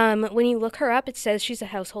 When you look her up, it says she's a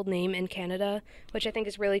household name in Canada, which I think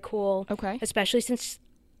is really cool. Okay. Especially since,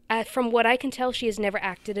 from what I can tell, she has never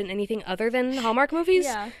acted in anything other than Hallmark movies,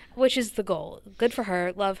 Yeah. which is the goal. Good for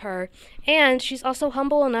her. Love her. And she's also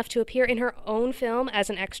humble enough to appear in her own film as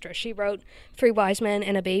an extra. She wrote Three Wise Men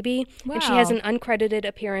and a Baby, and she has Wow. an uncredited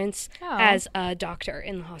appearance Oh. as a doctor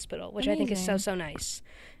in the hospital, which I think is so, Amazing. so nice.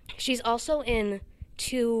 She's also in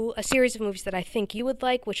a series of movies that I think you would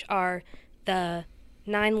like, which are the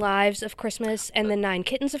 9 Lives of Christmas and the 9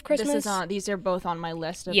 Kittens of Christmas. These are both on my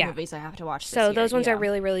list of Yeah. movies I have to watch this So year. those ones Yeah. are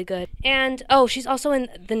really, really good. And, she's also in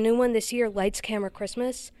the new one this year, Lights, Camera,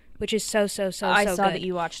 Christmas, which is so, so, so, I so saw good. that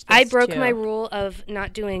you watched this I broke too. my rule of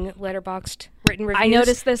not doing letterboxed written reviews. I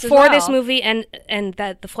noticed this as for this well. movie, and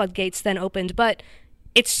that the floodgates then opened. But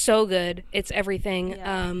it's so good. It's everything.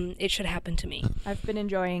 Yeah. It should happen to me. I've been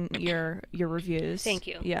enjoying your reviews. Thank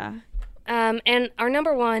you. Yeah. And our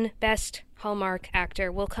number one best Hallmark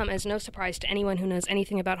actor will come as no surprise to anyone who knows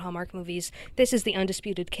anything about Hallmark movies. This is the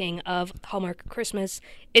undisputed king of Hallmark Christmas.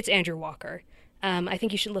 It's Andrew Walker. I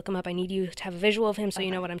think you should look him up. I need you to have a visual of him so you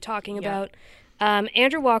know what I'm talking about.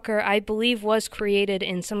 Andrew Walker, I believe, was created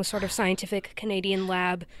in some sort of scientific Canadian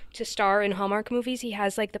lab to star in Hallmark movies. He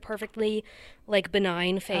has like the perfectly like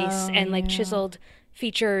benign face and like chiseled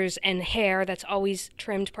features and hair that's always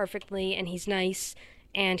trimmed perfectly, and he's nice.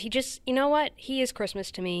 And he just, you know what? He is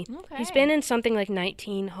Christmas to me. Okay. He's been in something like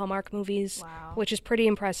 19 Hallmark movies, Wow. which is pretty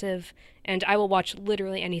impressive. And I will watch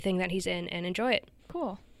literally anything that he's in and enjoy it.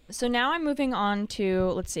 Cool. So now I'm moving on to,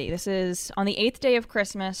 let's see, this is on the 8th day of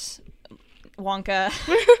Christmas, Wonka,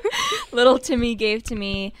 little Timmy gave to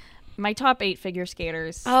me my top 8 figure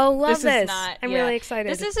skaters. Oh, love this. Is this. not, I'm yeah. really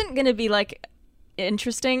excited. This isn't going to be like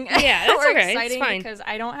interesting Yeah, that's or okay. It's exciting fine. because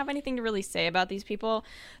I don't have anything to really say about these people.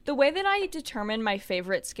 The way that I determine my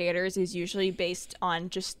favorite skaters is usually based on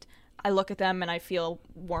just I look at them and I feel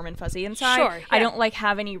warm and fuzzy inside. Sure, I yeah. don't like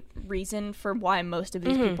have any reason for why most of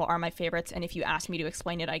these people are my favorites, and if you asked me to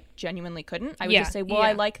explain it, I genuinely couldn't. I would Yeah, just say, well, yeah.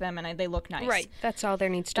 I like them and they look nice. Right. That's all there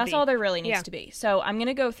needs to be. That's all there really needs Yeah. to be. So I'm going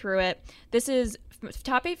to go through it. This is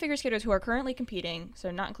top 8 figure skaters who are currently competing, so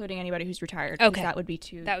not including anybody who's retired. 'cause Okay. That would be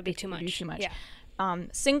too much. much. Yeah.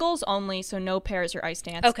 Singles only, so no pairs or ice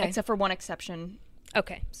dance, Okay. except for one exception.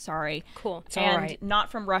 Okay. Sorry. Cool. It's and all right.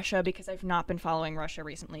 not from Russia because I've not been following Russia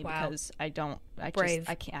recently Wow. because I Brave.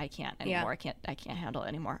 can't Yeah. anymore. I can't handle it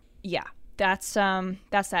anymore. Yeah. That's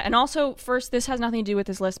that. And also, first, this has nothing to do with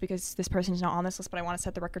this list because this person is not on this list, but I want to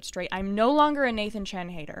set the record straight. I'm no longer a Nathan Chen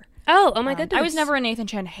hater. Oh my goodness. I was never a Nathan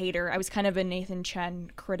Chen hater. I was kind of a Nathan Chen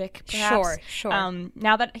critic, perhaps. Sure.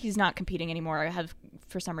 Now that he's not competing anymore, I have,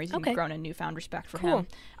 for some reason, Okay. grown a newfound respect for Cool. him.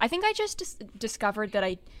 I think I just discovered that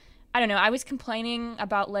I don't know, I was complaining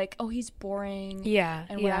about, like, oh, he's boring. Yeah.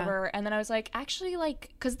 And yeah. whatever. And then I was like, actually, like,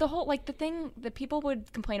 because the whole, like, the thing that people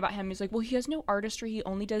would complain about him is like, well, he has no artistry. He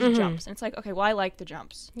only does jumps. And it's like, okay, well, I like the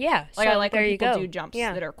jumps. Yeah. Like, so I like there when you people go. do jumps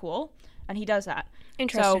Yeah. that are cool. And he does that.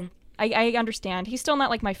 Interesting. So I understand. He's still not,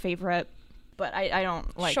 like, my favorite, but I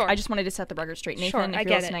don't, like, Sure. I just wanted to set the record straight. Nathan, Sure, if I you're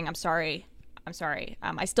get it. listening, I'm sorry.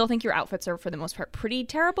 I still think your outfits are, for the most part, pretty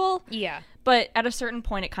terrible. Yeah. But at a certain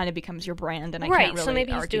point, it kind of becomes your brand, and I Right, can't really so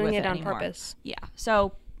maybe he's argue doing with it on anymore. purpose. Yeah.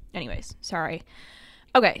 So, anyways, sorry.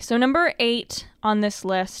 Okay, so number 8 on this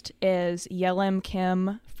list is Yelim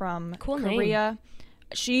Kim from Cool name. Korea.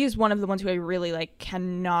 She is one of the ones who I really like.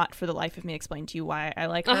 Cannot for the life of me explain to you why I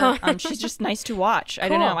like her. She's just nice to watch. I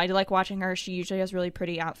don't Cool. know. I like watching her. She usually has really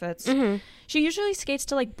pretty outfits. She usually skates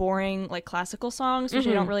to like boring like classical songs, which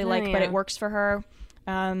I don't really like, but yeah. it works for her.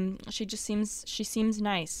 She seems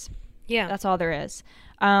nice. Yeah. That's all there is.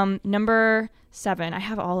 Number 7. I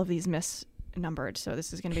have all of these misnumbered, so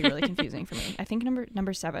this is going to be really confusing for me. I think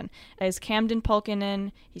number 7 is Camden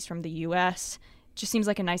Pulkinen. He's from the U.S. Just seems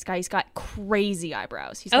like a nice guy. He's got crazy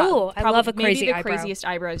eyebrows. He's got I love a maybe crazy the eyebrow. craziest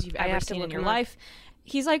eyebrows you've ever have to seen in look your him up. life.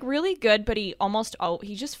 He's like really good, but he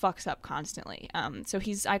just fucks up constantly. So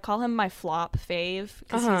I call him my flop fave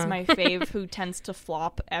because he's my fave who tends to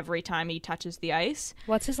flop every time he touches the ice.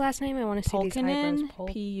 What's his last name? I want to see these eyebrows.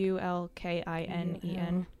 Pulkinen,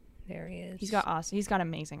 Pulkinen. There he is. He's got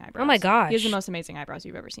amazing eyebrows. Oh my gosh. He has the most amazing eyebrows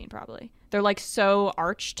you've ever seen, probably. They're like so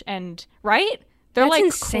arched and right? They're That's like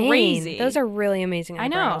insane. crazy. Those are really amazing I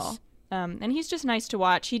eyebrows. know. And he's just nice to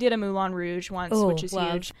watch. He did a Moulin Rouge once, Ooh, which is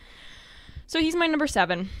love. huge. So he's my number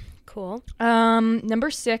 7. Cool.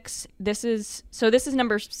 Number 6. This is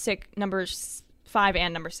number 5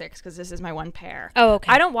 and number 6 because this is my one pair. Oh,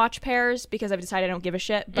 okay. I don't watch pairs because I've decided I don't give a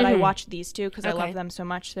shit, but I watch these two because I Okay. love them so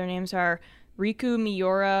much. Their names are Riku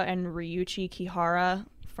Miura and Ryuichi Kihara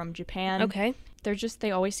from Japan. Okay.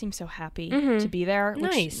 They always seem so happy to be there,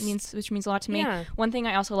 Nice. which means a lot to me. Yeah. One thing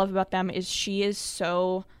I also love about them is she is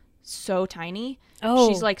so tiny. Oh.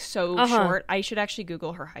 She's like so short. I should actually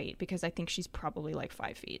Google her height because I think she's probably like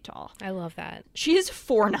 5 feet tall. I love that. She is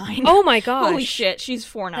 4'9". Oh my gosh. Holy shit, she's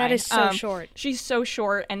 4'9". That is so short. She's so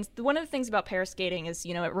short, and one of the things about pair skating is,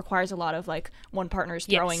 you know, it requires a lot of like one partner's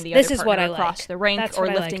Yes, throwing the this other is what partner I across like. the rink That's or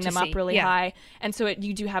what I like lifting to them up see. really Yeah. high, and so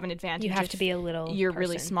you do have an advantage. You have if to be a little You're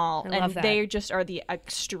really person. small, I and love that. they just are the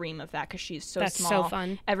extreme of that because she's so That's so small.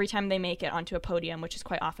 fun. Every time they make it onto a podium, which is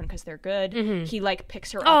quite often because they're good, he like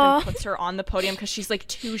picks her up Aw. and puts her on the podium because she's like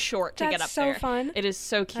too short to get That's up so there. fun. It is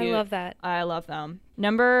so cute. I love that. I love them.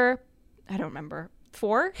 I don't remember.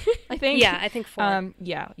 4, I think. Yeah, I think 4.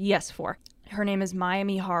 Yes, 4. Her name is Maya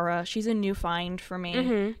Mihara. She's a new find for me.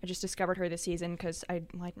 Mm-hmm. I just discovered her this season because I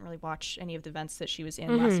didn't really watch any of the events that she was in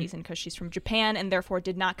Mm-hmm. last season because she's from Japan and therefore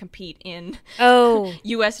did not compete in Oh.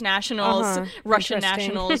 U.S. nationals, Russian Interesting.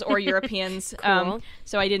 nationals, or Europeans. Cool.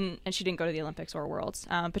 So she didn't go to the Olympics or Worlds.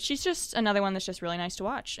 But she's just another one that's just really nice to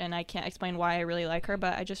watch. And I can't explain why I really like her,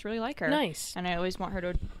 but I just really like her. Nice. And I always want her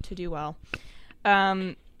to do well.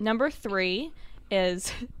 Number 3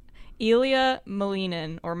 is Ilya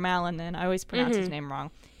Malinin, or Malinin. I always pronounce his name wrong.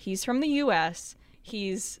 He's from the U.S.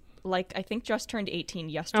 He's like, I think just turned 18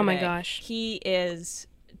 yesterday. Oh my gosh. He is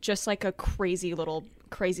just like a crazy little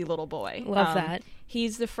boy. Love that.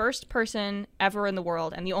 He's the first person ever in the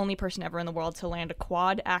world and the only person ever in the world to land a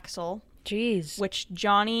quad axel, Jeez. which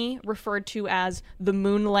Johnny referred to as the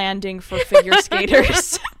moon landing for figure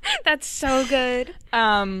skaters. That's so good.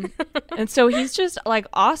 And so he's just like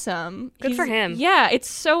awesome. Good for him. Yeah, it's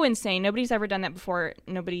so insane. Nobody's ever done that before.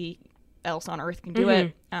 Nobody else on earth can do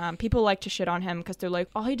it. People like to shit on him because they're like,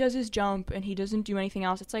 all he does is jump and he doesn't do anything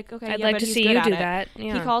else. It's like, okay, I'd yeah, like but to he's see good you at do it. that.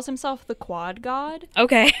 Yeah. He calls himself the quad god.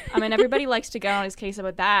 Okay. I mean, everybody likes to get on his case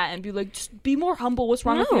about that and be like, just be more humble. What's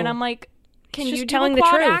wrong with you? And I'm like, can It's you just do telling a the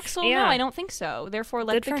quad truth. axle? Yeah. No, I don't think so. Therefore,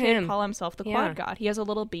 let Good the for kid him. call himself the Yeah. quad god. He has a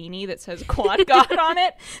little beanie that says quad god on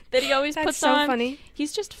it that he always That's puts so on. funny.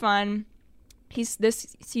 He's just fun.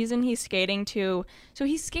 This season he's skating to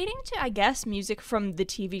I guess music from the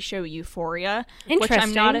TV show Euphoria, which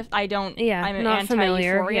I'm not Interesting. I'm not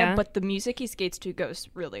familiar, anti-Euphoria, yeah. but the music he skates to goes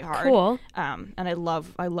really hard. Cool. And I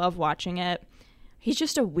love watching it. He's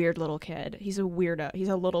just a weird little kid. He's a weirdo. He's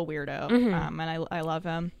a little weirdo. And I love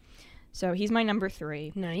him. So he's my number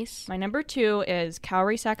 3. Nice. My number 2 is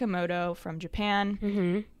Kaori Sakamoto from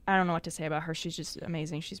Japan. I don't know what to say about her. She's just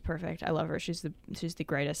amazing. She's perfect. I love her. She's the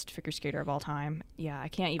greatest figure skater of all time. Yeah, I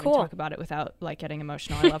can't even talk about it without like getting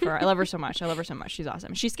emotional. I love her. I love her so much. She's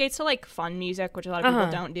awesome. She skates to like fun music, which a lot of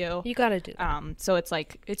people don't do. You gotta do that. So it's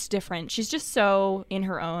like it's different. She's just so in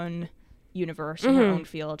her own universe, in her own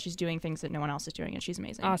field. She's doing things that no one else is doing, and she's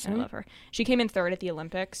amazing. Awesome. I love her. She came in 3rd at the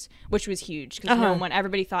Olympics, which was huge because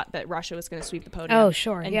everybody thought that Russia was going to sweep the podium. Oh,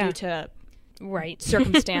 sure, And yeah. due to Right.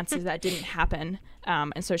 circumstances that didn't happen,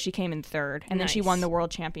 and so she came in 3rd, and then she Nice. won the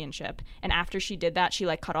world championship. And after she did that, she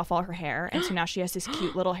like cut off all her hair, and so now she has this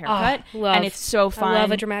cute little haircut, love. and it's so fun. I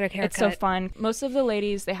love a dramatic It's so haircut. fun. Most of the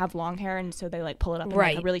ladies, they have long hair, and so they like pull it up in like a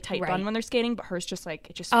Right, really tight right. bun when they're skating. But hers just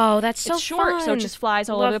like Oh, that's so it's short, so fun. it just flies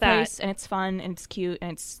all Love over the that. place, and it's fun and it's cute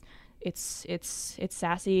and it's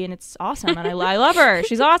sassy and it's awesome, and I love her.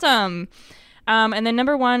 She's awesome. And then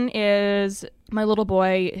number 1 is my little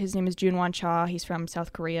boy. His name is Junwon Cha. He's from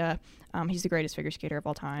South Korea. He's the greatest figure skater of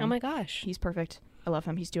all time. Oh my gosh. He's perfect. I love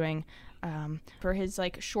him. He's doing for his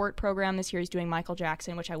like short program this year. He's doing Michael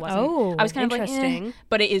Jackson, which I wasn't. Oh, I was kind of like, interesting.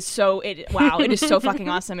 but it is so. Wow, it is so fucking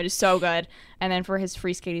awesome. It is so good. And then for his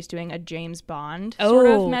free skate, he's doing a James Bond sort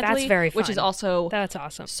of Oh, medley, that's very which is fun. also That's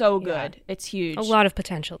awesome. so Yeah. good. It's huge. A lot of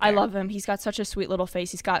potential there. I love him. He's got such a sweet little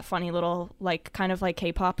face. He's got funny little, like, kind of like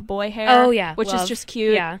K-pop boy hair. Oh, yeah. Which is Love. just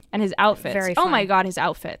cute. Yeah. And his outfits. Very Oh, my fun. God, his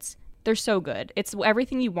outfits. They're so good. It's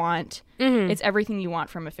everything you want. Mm-hmm. It's everything you want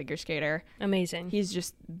from a figure skater. Amazing. He's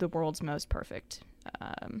just the world's most perfect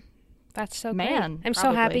That's so man, great. I'm so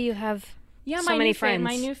probably. happy you have Yeah, so my many new friends.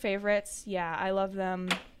 my new favorites. Yeah, I love them.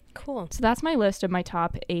 Cool. So that's my list of my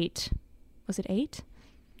top 8. Was it 8?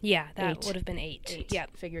 Yeah, that 8. would have been 8. Yeah.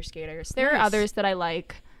 Figure skaters. There are Nice. others that I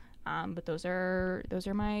like, but those are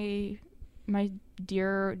my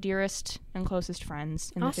dearest and closest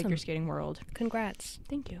friends in the Awesome. figure skating world. Congrats.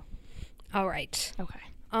 Thank you. All right. Okay.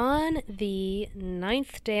 On the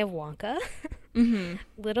 9th day of Wonka, Mm-hmm.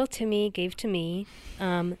 little Timmy gave to me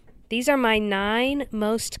These are my 9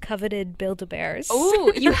 most coveted Build-A-Bears.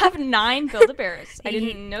 Oh, you have 9 Build-A-Bears. I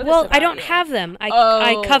didn't know this Well, about I don't you. have them.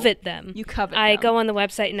 I covet them. You covet I them. go on the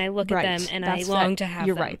website and I look Right. at them and That's I long to have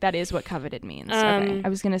You're them. right. That is what coveted means. Okay. I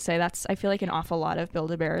was going to say I feel like an awful lot of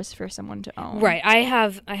Build-A-Bears for someone to own. Right. I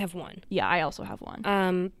have one. Yeah, I also have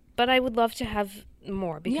one. But I would love to have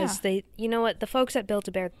more because you know what? The folks at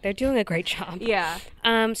Build-A-Bear, they're doing a great job. Yeah.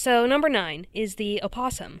 So number 9 is the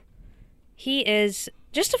opossum. He is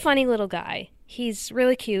just a funny little guy. He's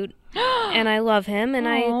really cute, and I love him. And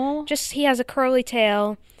he has a curly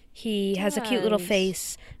tail. He has a cute little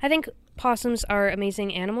face. I think possums are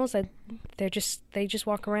amazing animals. They just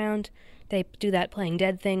walk around. They do that playing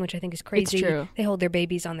dead thing, which I think is crazy. It's true. They hold their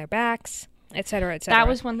babies on their backs, et cetera, et cetera. That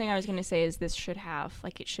was one thing I was going to say is this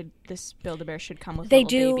Build-A-Bear should come with They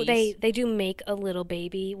little do. babies. They do make a little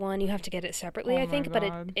baby one. You have to get it separately, Oh I my think, but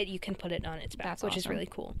God. you can put it on its back, That's which is awesome. really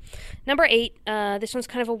cool. Number 8. This one's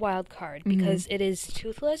kind of a wild card Mm-hmm. because it is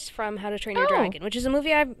Toothless from How to Train Your Dragon, which is a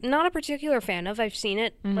movie I'm not a particular fan of. I've seen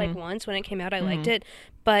it like once when it came out. I liked it,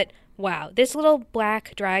 but wow, this little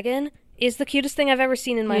black dragon is the cutest thing I've ever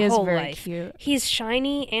seen in my He is whole very life. cute. He's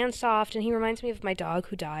shiny and soft, and he reminds me of my dog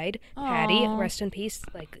who died, Patty, Aw. rest in peace,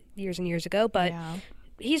 like years and years ago. But Yeah.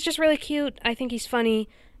 he's just really cute. I think he's funny.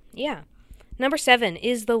 Yeah. Number 7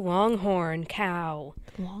 is the longhorn cow.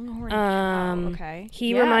 Longhorn cow. Okay.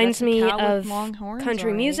 He Yeah, reminds that's a me cow with of long horns,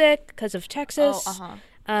 country alright. music because of Texas. Oh,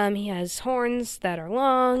 uh-huh. He has horns that are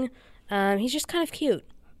long. He's just kind of cute.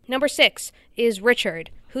 Number 6 is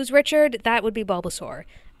Richard. Who's Richard? That would be Bulbasaur.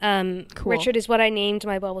 Cool. Richard is what I named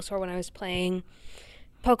my Bulbasaur when I was playing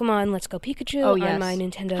Pokemon Let's Go Pikachu Oh, yes. on my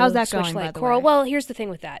Nintendo How's that Switch going, by Lite the Coral. way? Well, here's the thing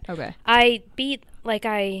with that. Okay. I beat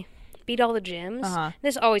all the gyms. Uh-huh.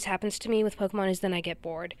 This always happens to me with Pokemon is then I get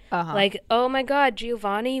bored. Uh-huh. Like, oh my god,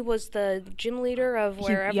 Giovanni was the gym leader of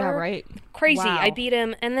wherever. Yeah, right. Crazy. Wow. I beat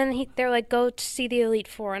him, and then they're like, go to see the Elite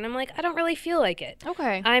Four. And I'm like, I don't really feel like it.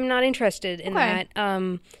 Okay. I'm not interested in Okay.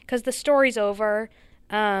 that. Because the story's over.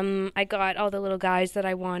 I got all the little guys that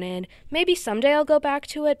I wanted. Maybe someday I'll go back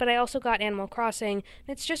to it, but I also got Animal Crossing.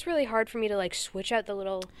 It's just really hard for me to, like, switch out the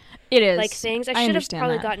little, It is. like, things. I should have understand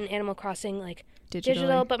probably that. gotten Animal Crossing, like, Digitally.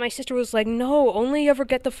 digital, but my sister was like, no, only ever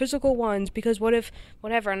get the physical ones because what if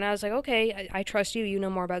whatever. And I was like, okay, I trust you know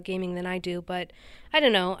more about gaming than I do, but I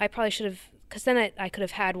don't know, I probably should have, because then I could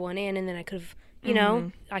have had one in and then I could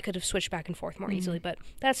have I could have switched back and forth more easily, but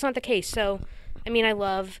that's not the case. So I mean, I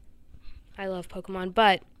love Pokemon,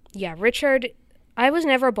 but yeah, Richard, I was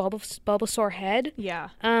never a Bulbasaur head Yeah.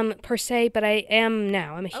 per se, but I am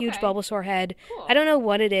now. I'm a huge Okay. Bulbasaur head. Cool. I don't know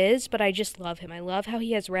what it is, but I just love him. I love how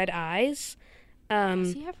he has red eyes.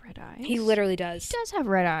 Does he have red eyes? He literally does. He does have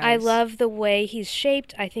red eyes. I love the way he's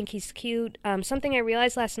shaped. I think he's cute. Something I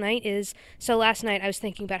realized last night is, so last night I was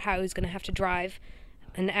thinking about how I was going to have to drive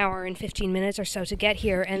an hour and 15 minutes or so to get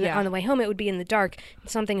here, and Yeah. on the way home it would be in the dark. And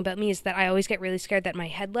something about me is that I always get really scared that my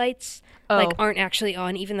headlights like aren't actually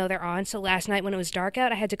on even though they're on. So last night when it was dark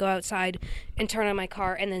out, I had to go outside and turn on my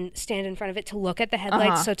car and then stand in front of it to look at the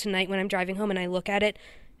headlights. Uh-huh. So tonight when I'm driving home and I look at it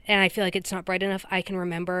and I feel like it's not bright enough, I can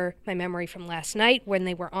remember my memory from last night when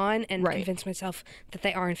they were on and Right. convince myself that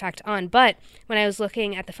they are in fact on. But when I was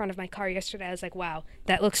looking at the front of my car yesterday, I was like, wow,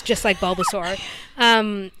 that looks just like Bulbasaur.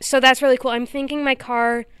 So that's really cool. I'm thinking my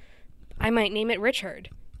car, I might name it Richard.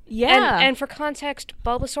 Yeah. And for context,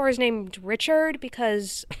 Bulbasaur is named Richard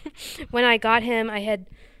because when I got him, I had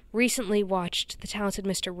recently watched The Talented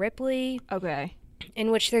Mr. Ripley, okay.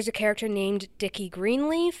 in which there's a character named Dickie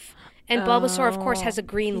Greenleaf. And Bulbasaur, of course, has a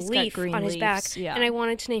green He's got leaf green on his back. leaves, yeah. And I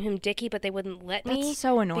wanted to name him Dickie, but they wouldn't let me. That's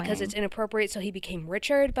so annoying. Because it's inappropriate, so he became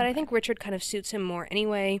Richard. But I think Richard kind of suits him more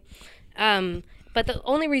anyway. But the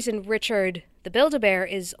only reason Richard, the Build-A-Bear,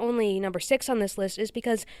 is only number 6 on this list is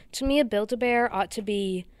because, to me, a Build-A-Bear ought to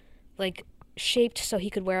be, like, shaped so he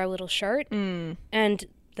could wear a little shirt. And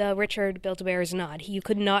the Richard Build-A-Bear is not. You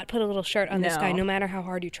could not put a little shirt on this guy, No. no matter how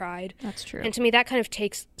hard you tried. That's true. And to me, that kind of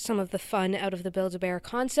takes some of the fun out of the Build-A-Bear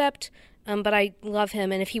concept. But I love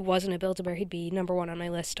him, and if he wasn't a Build-A-Bear, he'd be number 1 on my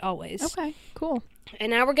list always. Okay, cool.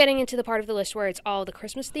 And now we're getting into the part of the list where it's all the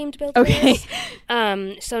Christmas-themed Build-A-Bears.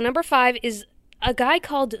 Okay. So number 5 is a guy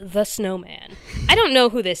called the Snowman. I don't know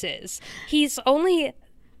who this is. He's only...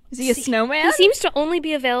 Is he a snowman? He seems to only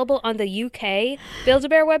be available on the UK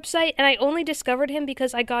Build-A-Bear website, and I only discovered him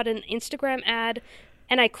because I got an Instagram ad,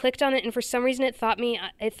 and I clicked on it, and for some reason it thought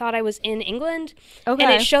I was in England, Okay.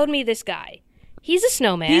 and it showed me this guy. He's a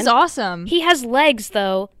snowman. He's awesome. He has legs,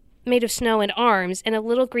 though, made of snow and arms, and a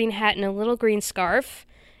little green hat and a little green scarf.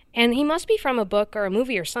 And he must be from a book or a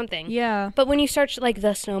movie or something. Yeah. But when you search, like,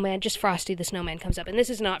 the snowman, just Frosty the Snowman comes up. And this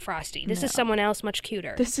is not Frosty. This is someone else much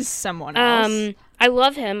cuter. This is someone else. I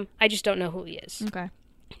love him. I just don't know who he is. Okay.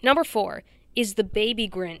 Number 4 is the baby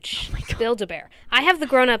Grinch, Build-A-Bear. I have the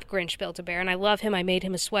grown-up Grinch Build-A-Bear, and I love him. I made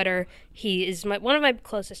him a sweater. He is one of my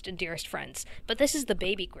closest and dearest friends. But this is the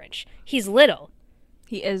baby Grinch. He's little.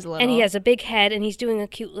 He is little. And he has a big head, and he's doing a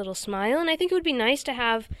cute little smile. And I think it would be nice to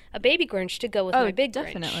have a baby Grinch to go with my big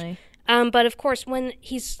definitely. Grinch. But, of course, when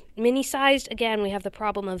he's mini-sized, again, we have the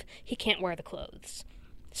problem of he can't wear the clothes.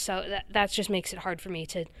 So that just makes it hard for me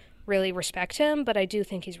to really respect him, but I do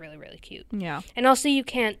think he's really, really cute. Yeah. And also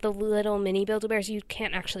the little mini Build-A-Bears, you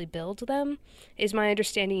can't actually build them, is my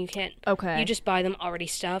understanding. You can't. Okay. You just buy them already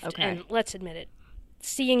stuffed. Okay. And let's admit it,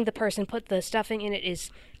 seeing the person put the stuffing in it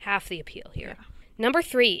is half the appeal here. Yeah. Number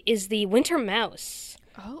 3 is the winter mouse,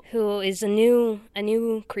 who is a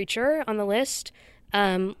new creature on the list.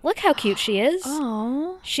 Look how cute she is.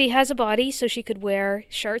 Oh. She has a body, so she could wear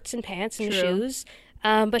shirts and pants and shoes.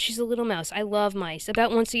 But she's a little mouse. I love mice.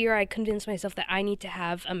 About once a year, I convince myself that I need to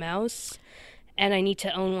have a mouse, and I need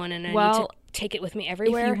to own one, and I need to take it with me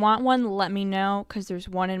everywhere. If you want one, let me know, because there's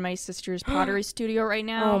one in my sister's pottery studio right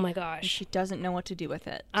now. Oh my gosh. And she doesn't know what to do with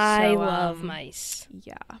it. I love mice.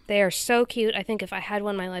 Yeah. They are so cute. I think if I had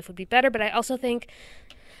one, my life would be better, but I also think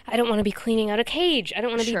I don't want to be cleaning out a cage. I don't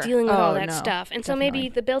want to be dealing with all that stuff. And so maybe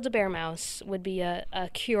the Build-A-Bear mouse would be a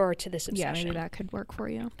cure to this obsession. Yeah, maybe that could work for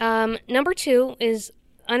you. Number 2 is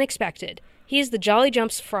unexpected. He is the Jolly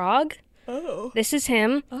Jumps frog. Oh. This is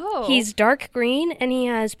him. Oh. He's dark green, and he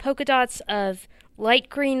has polka dots of light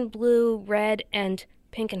green, blue, red, and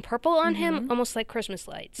pink and purple on him, almost like Christmas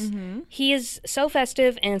lights. He is so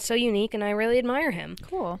festive and so unique, and I really admire him.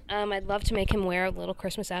 Cool. I'd love to make him wear a little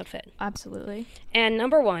Christmas outfit. Absolutely. And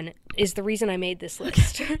number 1 is the reason I made this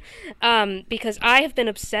list. Because I have been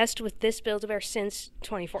obsessed with this Build-A-Bear since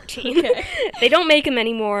 2014. Okay. They don't make him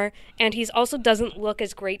anymore, and he also doesn't look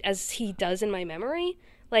as great as he does in my memory.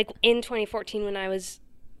 Like, in 2014, when I was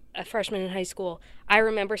a freshman in high school, I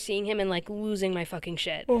remember seeing him and, like, losing my fucking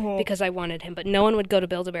shit because I wanted him, but no one would go to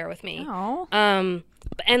Build-A-Bear with me. Oh. And,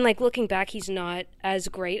 like, looking back, he's not as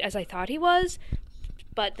great as I thought he was,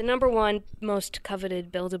 but the number 1 most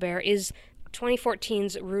coveted Build-A-Bear is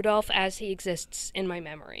 2014's Rudolph as he exists in my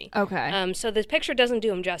memory. Okay. So this picture doesn't do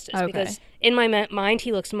him justice because in my mind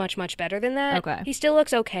he looks much, much better than that. Okay. He still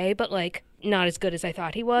looks okay, but, like, not as good as I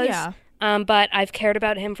thought he was. Yeah. But I've cared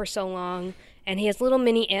about him for so long. And he has little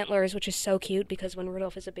mini antlers, which is so cute because when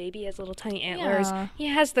Rudolph is a baby, he has little tiny antlers. Yeah. He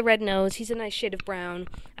has the red nose. He's a nice shade of brown.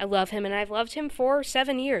 I love him, and I've loved him for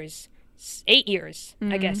 7 years. 8 years,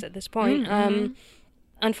 I guess, at this point.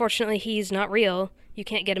 Unfortunately, he's not real. You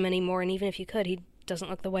can't get him anymore, and even if you could, he doesn't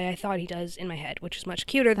look the way I thought he does in my head, which is much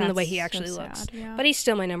cuter than the way he actually looks. Yeah. But he's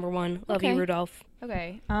still my number 1. Love you, Rudolph.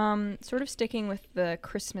 Okay. Sort of sticking with the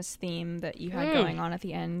Christmas theme that you had going on at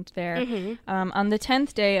the end there. On the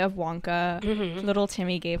 10th day of Wonka, little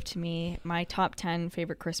Timmy gave to me my top 10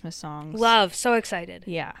 favorite Christmas songs. Love. So excited.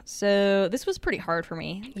 Yeah. So this was pretty hard for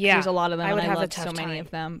me. Yeah. There's a lot of them, I would and I have a loved tough so many time.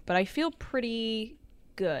 of them. But I feel pretty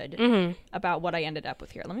good about what I ended up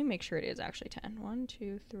with here. Let me make sure it is actually 10. 1,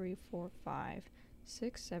 2, 3, 4, 5,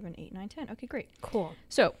 6, 7, 8, 9, 10. Okay, great. Cool.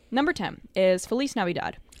 So, number 10 is Feliz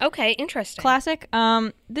Navidad. Okay, interesting. Classic.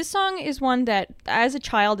 This song is one that, as a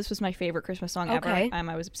child, this was my favorite Christmas song ever.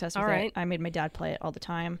 I was obsessed with it. I made my dad play it all the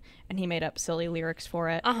time, and he made up silly lyrics for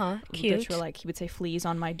it. Cute. Which were like, he would say fleas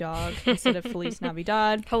on my dog instead of Feliz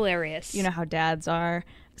Navidad. Hilarious. You know how dads are.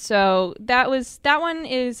 So that one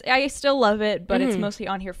is, I still love it, but it's mostly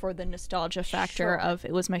on here for the nostalgia factor of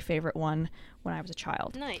it was my favorite one when I was a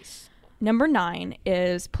child. Nice. Number 9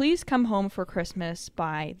 is Please Come Home for Christmas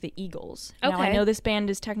by the Eagles. Okay. Now, I know this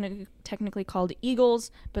band is technically called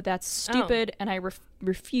Eagles, but that's stupid, and I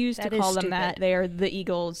refuse to call them that. They are the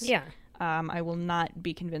Eagles. Yeah. I will not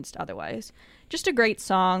be convinced otherwise. Just a great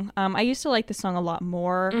song. I used to like the song a lot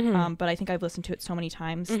more, but I think I've listened to it so many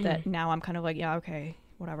times that now I'm kind of like, yeah, okay,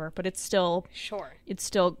 whatever. But it's still... Sure.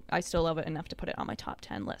 I still love it enough to put it on my top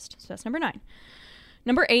 10 list. So that's number 9.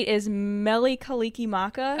 Number 8 is Mele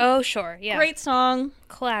Kalikimaka. Oh, sure, yeah. Great song.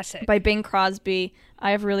 Classic. By Bing Crosby. I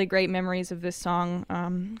have really great memories of this song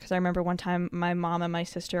because I remember one time my mom and my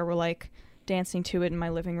sister were like dancing to it in my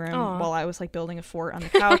living room while I was like building a fort on the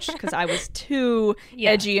couch because I was too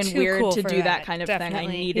edgy and weird cool to do that kind of Definitely. thing.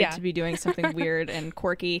 I needed to be doing something weird and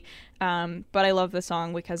quirky. But I love the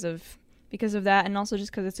song because of that, and also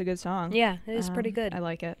just because it's a good song. Yeah, it is pretty good. I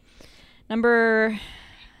like it. Number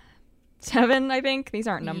 7, I think. These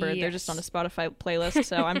aren't numbered. They're just on a Spotify playlist,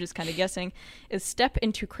 so I'm just kind of guessing. Is Step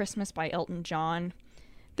Into Christmas by Elton John.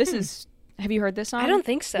 This is Have you heard this song? I don't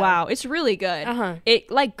think so. Wow, it's really good. It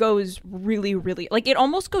like goes really, really like it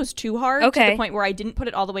almost goes too hard to the point where I didn't put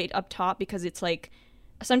it all the way up top because it's like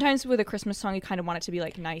sometimes with a Christmas song you kind of want it to be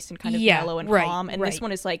like nice and kind of mellow and calm, and this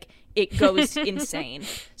one is like it goes insane.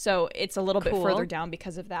 So it's a little bit further down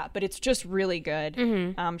because of that, but it's just really good.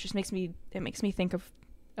 Just makes me think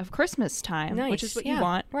of Christmas time, which is what you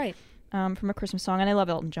want, right? From a Christmas song, and I love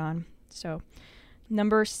Elton John. So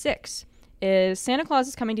number 6 is Santa Claus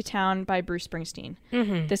is Coming to Town by Bruce Springsteen.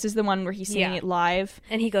 This is the one where he's singing it live.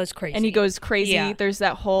 And he goes crazy. Yeah. There's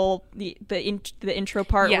that whole, the intro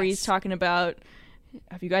part where he's talking about,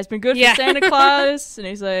 have you guys been good for Santa Claus? And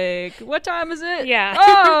he's like, what time is it? Yeah.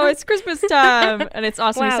 Oh, it's Christmas time. And it's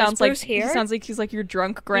awesome. Wow, he sounds like he's like your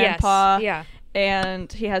drunk grandpa. Yes. Yeah. And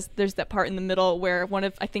there's that part in the middle where one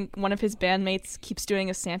of his bandmates keeps doing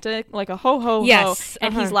a Santa, like a ho ho ho,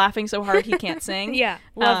 and he's laughing so hard he can't sing. Yeah,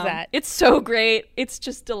 love that. It's so great. It's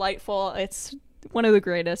just delightful. It's one of the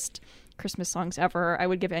greatest Christmas songs ever. I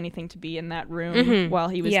would give anything to be in that room while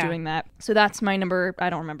he was doing that. So that's my number. I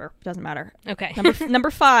don't remember. Doesn't matter. Okay.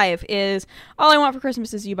 Number 5 is All I Want for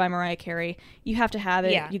Christmas Is You by Mariah Carey. You have to have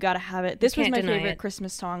it. Yeah. You got to have it. This was my favorite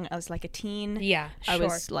Christmas song as like a teen. Yeah, sure. I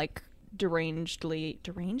was like derangedly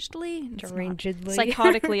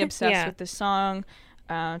psychotically obsessed with this song,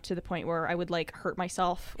 to the point where I would like hurt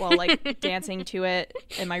myself while like dancing to it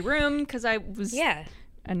in my room because I was a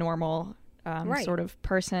normal sort of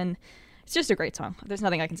person. It's just a great song. There's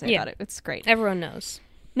nothing I can say about it. It's great. Everyone knows.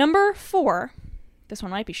 Number 4, this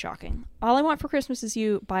one might be shocking. All I Want for Christmas Is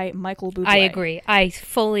You by Michael Bublé. I agree. I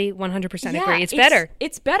fully 100% agree. It's better.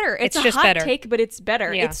 It's better. It's a just hot better. take, but it's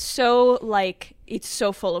better. Yeah. It's so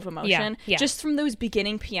full of emotion. Yeah. Just from those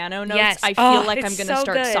beginning piano notes, I feel like I'm going to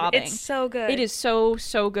start sobbing. It's so good. It is so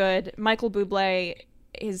good. Michael Bublé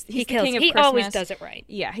he's the king of Christmas. He always does it right.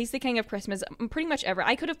 Yeah, he's the king of Christmas. Pretty much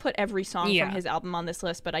I could have put every song from his album on this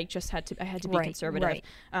list, but I just had to be conservative. Right.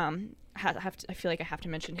 I feel like I have to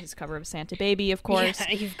mention his cover of Santa Baby, of course.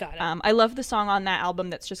 Yeah, you've got it. I love the song on that album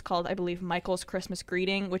that's just called, I believe, Michael's Christmas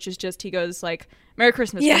Greeting, which is just, he goes like, Merry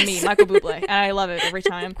Christmas from me, Michael Bublé. And I love it every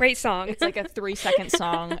time. Great song. It's like a 3-second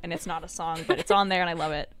song, and it's not a song, but it's on there, and I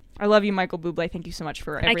love it. I love you, Michael Bublé. Thank you so much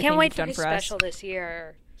for everything you've done for us. I can't wait for his special this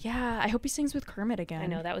year. Yeah, I hope he sings with Kermit again. I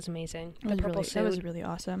know, that was amazing. That was really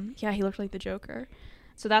awesome. Yeah, he looked like the Joker.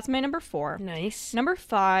 So that's my number 4. Nice. Number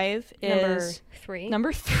 5 is...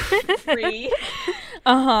 Number 3.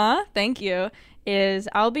 Thank you. Is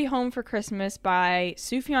I'll Be Home for Christmas by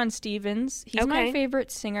Sufjan Stevens. He's my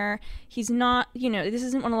favorite singer. He's not, this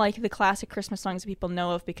isn't one of like the classic Christmas songs that people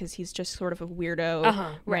know of because he's just sort of a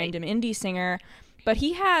weirdo, random indie singer. But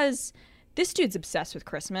this dude's obsessed with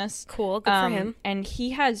Christmas. Cool, good for him. And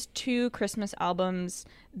he has 2 Christmas albums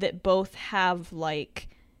that both have like,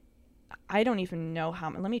 I don't even know how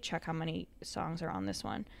many. Let me check how many songs are on this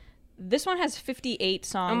one. This one has 58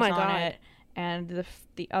 songs on it, and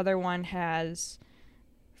the other one has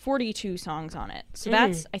 42 songs on it. So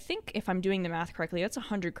that's, I think, if I'm doing the math correctly, that's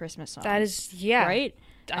 100 Christmas songs. That is, right?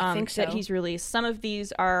 I think so. That he's released. Some of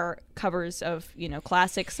these are covers of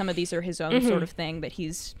classics. Some of these are his own sort of thing that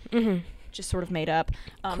he's just sort of made up.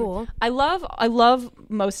 Cool. I love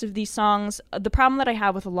most of these songs. The problem that I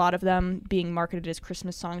have with a lot of them being marketed as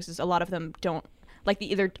Christmas songs is a lot of them don't, like, they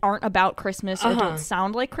either aren't about Christmas or don't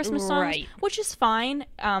sound like Christmas songs, which is fine.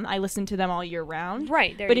 I listen to them all year round.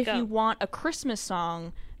 Right, but if you want a Christmas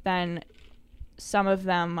song, then some of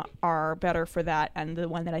them are better for that, and the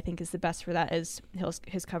one that I think is the best for that is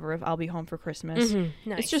his cover of I'll Be Home for Christmas.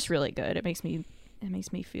 Nice. It's just really good. It makes me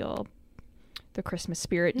feel the Christmas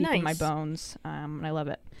spirit deep in my bones, and I love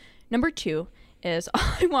it. Number 2 is All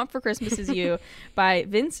I Want for Christmas Is You by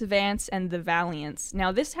Vince Vance and the Valiants.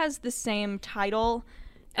 Now, this has the same title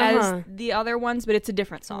as the other ones, but it's a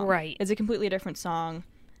different song. Right. It's a completely different song.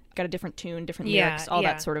 Got a different tune, different lyrics, all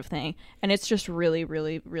that sort of thing. And it's just really,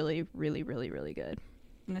 really, really, really, really, really good.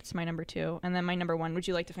 And that's my number 2. And then my number 1, would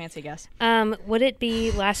you like to fancy guess? Would it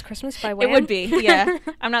be Last Christmas by Wham? It would be, yeah.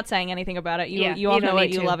 I'm not saying anything about it. You all know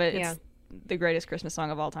it. You love it. Yeah. It's the greatest Christmas song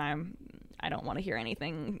of all time. I don't want to hear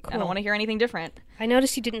anything. Cool. I don't want to hear anything different. I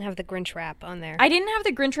noticed you didn't have the Grinch rap on there. I didn't have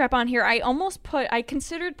the Grinch rap on here. I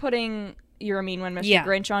considered putting You're a Mean One, Mr.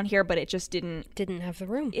 Grinch on here, but it just didn't have the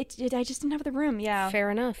room. I just didn't have the room. Yeah, fair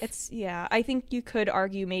enough. I think you could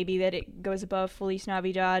argue maybe that it goes above Feliz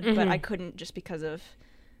Navidad, but I couldn't just because of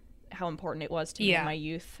how important it was to me in my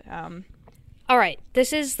youth. All right,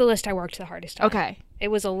 this is the list I worked the hardest on. Okay. It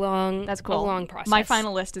was a long process. My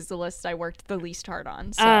final list is the list I worked the least hard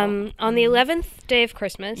on. So. On the 11th day of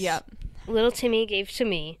Christmas, yep. little Timmy gave to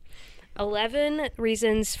me 11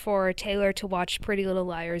 reasons for Taylor to watch Pretty Little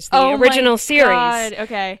Liars, the original series. God.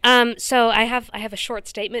 Okay. So I have a short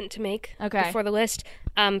statement to make Okay. before the list.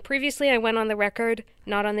 Previously, I went on the record,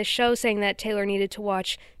 not on this show, saying that Taylor needed to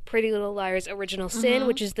watch Pretty Little Liars Original Sin,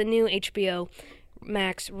 which is the new HBO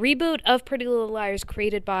Max reboot of Pretty Little Liars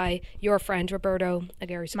created by your friend Roberto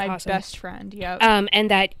Aguirre-Sacasa. My best friend. Yeah.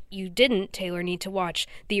 And that you didn't, Taylor, need to watch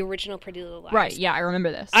the original Pretty Little Liars. Right. Yeah, I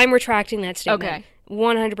remember this. I'm retracting that statement. Okay.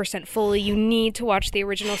 100% fully. You need to watch the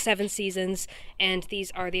original 7 seasons, and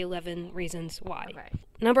these are the 11 reasons why. Okay.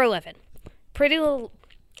 Number 11. Pretty Little...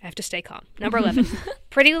 I have to stay calm. Number 11.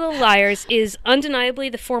 Pretty Little Liars is undeniably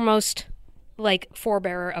the foremost,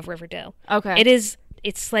 forebearer of Riverdale. Okay.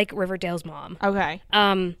 It's like Riverdale's mom. Okay.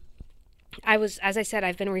 As I said,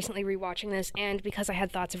 I've been recently rewatching this, and because I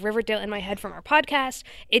had thoughts of Riverdale in my head from our podcast,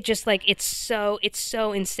 it just it's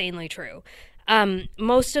so insanely true.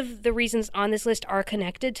 Most of the reasons on this list are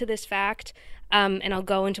connected to this fact, and I'll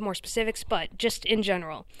go into more specifics, but just in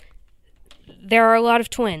general, there are a lot of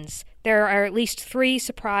twins. There are at least 3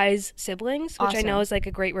 surprise siblings, which I know is a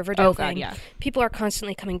great Riverdale thing. Yeah. People are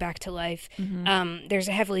constantly coming back to life. There's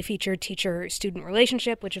a heavily featured teacher-student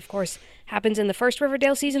relationship, which of course happens in the first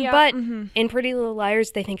Riverdale season, but in Pretty Little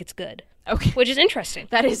Liars, they think it's good. Okay. Which is interesting.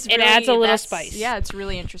 That is it adds a little spice. Yeah, it's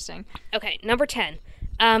really interesting. Okay, number 10.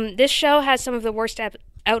 This show has some of the worst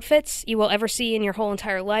outfits you will ever see in your whole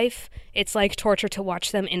entire life. It's like torture to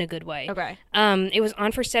watch them in a good way. Okay. It was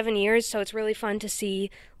on for 7 years, so it's really fun to see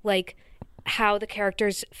how the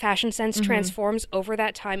character's fashion sense transforms over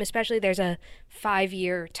that time. Especially there's a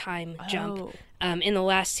 5-year time jump in the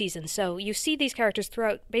last season. So you see these characters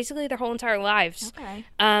throughout basically their whole entire lives. Okay.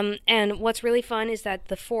 And what's really fun is that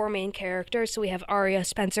the 4 main characters, so we have Aria,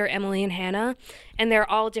 Spencer, Emily, and Hannah, and they're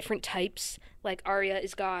all different types. Like Aria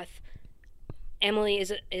is goth, Emily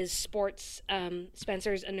is sports,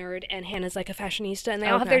 Spencer's a nerd, and Hannah's a fashionista, and they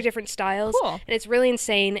all have their different styles. Cool. And it's really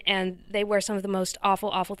insane, and they wear some of the most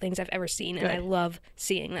awful things I've ever seen, and I love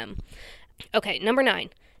seeing them. Okay, number 9.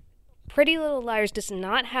 Pretty Little Liars does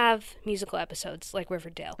not have musical episodes like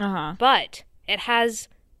Riverdale, but it has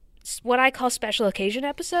what I call special occasion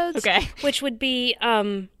episodes, which would be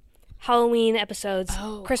Halloween episodes,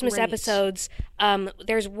 Christmas episodes.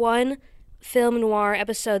 There's one film noir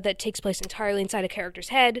episode that takes place entirely inside a character's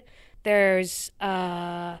head. There's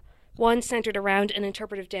one centered around an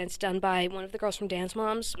interpretive dance done by one of the girls from Dance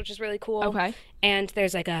Moms, which is really cool. Okay. And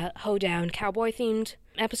there's a hoedown cowboy themed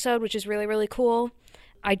episode, which is really, really cool.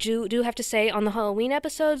 I do have to say, on the Halloween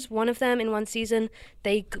episodes, one of them in one season,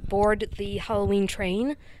 they board the Halloween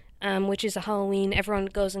train, which is a Halloween, everyone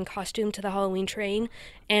goes in costume to the Halloween train,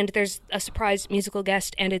 and there's a surprise musical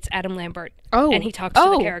guest, and it's Adam Lambert. Oh. And he talks to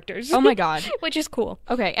the characters. Oh my God. Which is cool.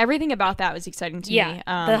 Okay, everything about that was exciting to me.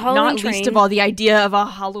 The Halloween not train. least of all, the idea of a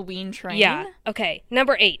Halloween train. Yeah. Okay,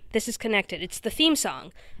 number 8. This is connected. It's the theme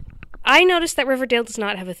song. I noticed that Riverdale does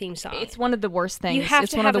not have a theme song. It's one of the worst things. You have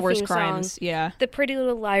it's to one have of the a worst theme crimes. song. Yeah. The Pretty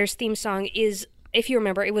Little Liars theme song is, if you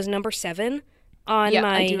remember, it was number 7 on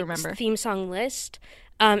I do my remember. theme song list.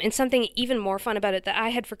 And something even more fun about it that I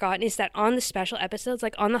had forgotten is that on the special episodes,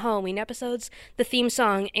 like on the Halloween episodes, the theme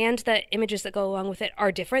song and the images that go along with it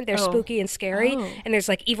are different. They're spooky and scary, and there's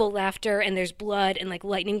evil laughter, and there's blood and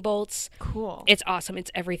lightning bolts. Cool. It's awesome. It's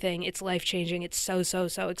everything. It's life-changing. It's so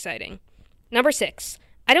exciting. Number 6.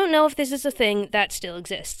 I don't know if this is a thing that still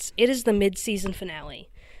exists. It is the mid-season finale.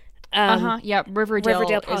 Yeah, Riverdale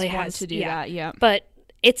probably is one has to do that. Yeah. But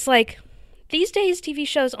it's these days TV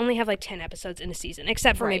shows only have 10 episodes in a season,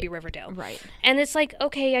 except for maybe Riverdale. Right. And it's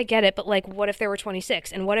okay, I get it, but what if there were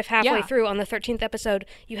 26? And what if halfway through on the 13th episode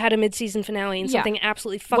you had a mid-season finale and something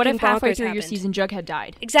absolutely fucking what if halfway bonkers through happened? your season Jughead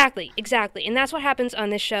died? Exactly. And that's what happens on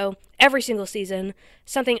this show every single season.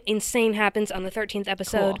 Something insane happens on the 13th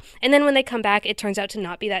episode. Cool. And then when they come back, it turns out to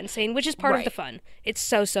not be that insane, which is part of the fun. It's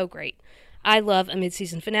so great. I love a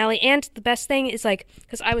mid-season finale, and the best thing is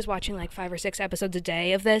because I was watching 5 or 6 episodes a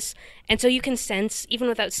day of this, and so you can sense, even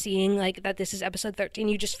without seeing that this is episode 13,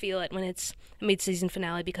 you just feel it when it's a mid-season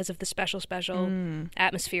finale because of the special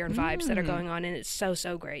atmosphere and vibes that are going on, and it's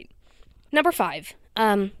so great. Number 5,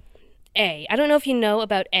 A. I don't know if you know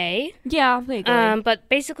about A. Yeah, vaguely. But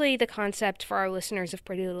basically the concept for our listeners of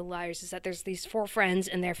Pretty Little Liars is that there's these 4 friends,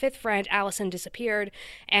 and their 5th friend, Allison, disappeared,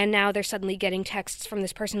 and now they're suddenly getting texts from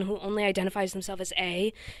this person who only identifies themselves as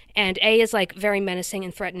A, and A is very menacing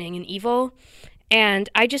and threatening and evil, and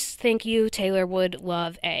I just think you, Taylor, would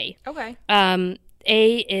love A. Okay.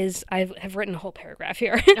 A is, I have written a whole paragraph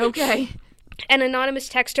here. Okay. An anonymous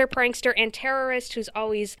texter, prankster, and terrorist who's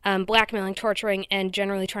always blackmailing, torturing, and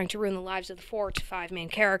generally trying to ruin the lives of the 4 to 5 main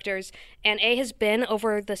characters. And A has been,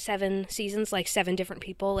 over the 7 seasons, like 7 different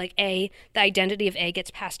people. Like A, the identity of A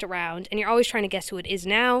gets passed around, and you're always trying to guess who it is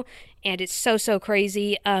now, and it's so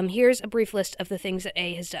crazy. Here's a brief list of the things that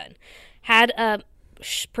A has done.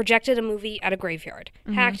 Projected a movie at a graveyard,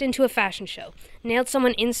 hacked into a fashion show, nailed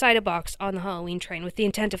someone inside a box on the Halloween train with the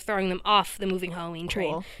intent of throwing them off the moving Halloween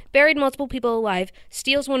train, buried multiple people alive,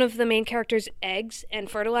 steals one of the main character's eggs and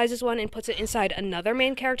fertilizes one and puts it inside another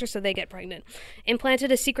main character so they get pregnant,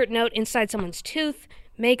 implanted a secret note inside someone's tooth,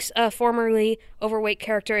 makes a formerly overweight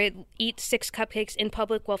character eat 6 cupcakes in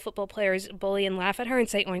public while football players bully and laugh at her and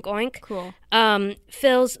say oink oink. Cool.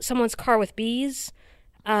 Fills someone's car with bees.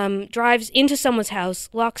 Drives into someone's house,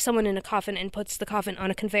 locks someone in a coffin, and puts the coffin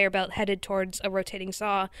on a conveyor belt headed towards a rotating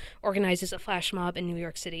saw, organizes a flash mob in New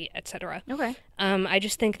York City, etc. Okay. I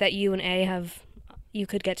just think that you and A you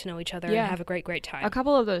could get to know each other and have a great time. A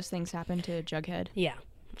couple of those things happened to Jughead. Yeah.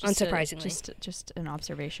 Unsurprisingly. Just an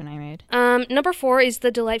observation I made. Number 4 is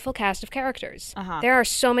the delightful cast of characters. There are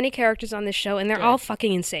so many characters on this show, and they're all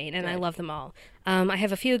fucking insane, and I love them all. I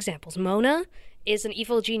have a few examples. Mona is an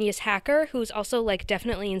evil genius hacker who's also, like,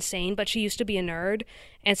 definitely insane, but she used to be a nerd,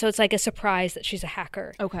 and so it's, like, a surprise that she's a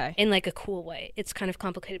hacker. Okay. In, like, a cool way. It's kind of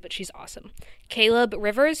complicated, but she's awesome. Caleb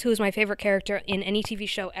Rivers, who's my favorite character in any TV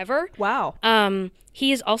show ever. Wow.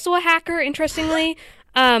 He is also a hacker, interestingly.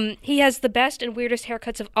 He has the best and weirdest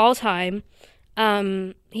haircuts of all time.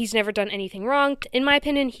 He's never done anything wrong. In my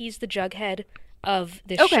opinion, he's the Jughead of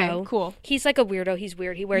this show. Okay, cool. He's like a weirdo. He's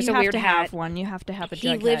weird. He wears a weird hat. You have to have one. You have to have a Jughead.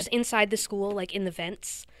 He lives inside the school, like in the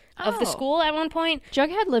vents of the school at one point.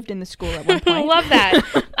 Jughead lived in the school at one point. Love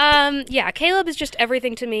that. Yeah, Caleb is just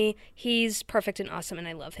everything to me. He's perfect and awesome, and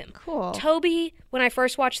I love him. Cool. Toby, when I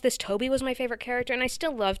first watched this, Toby was my favorite character, and I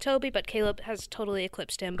still love Toby, but Caleb has totally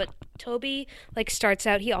eclipsed him. But Toby, like, starts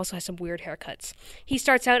out, he also has some weird haircuts. He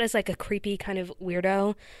starts out as, like, a creepy kind of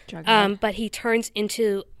weirdo, but he turns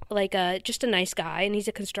into, like, just a nice guy, and he's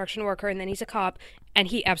a construction worker, and then he's a cop, and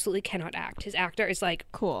he absolutely cannot act. His actor is, like,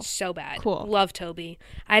 cool, so bad. Cool. Love Toby.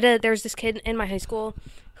 There was this kid in my high school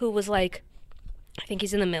who was, like, I think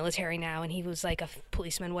he's in the military now, and he was, like, a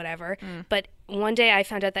policeman, whatever. But one day I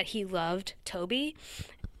found out that he loved Toby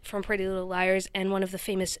from Pretty Little Liars, and one of the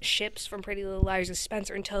famous ships from Pretty Little Liars is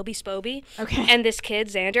Spencer and Toby, Spoby. Okay. And this kid,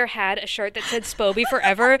 Xander, had a shirt that said Spoby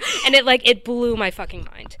forever, and it blew my fucking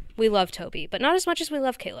mind. We love Toby, but not as much as we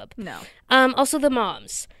love Caleb. No. Also, the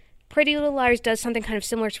moms. Pretty Little Liars does something kind of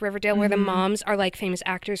similar to Riverdale, where the moms are, like, famous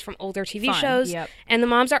actors from older TV shows. Yep. And the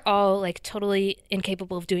moms are all, like, totally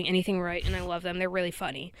incapable of doing anything right, and I love them. They're really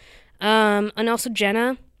funny. And also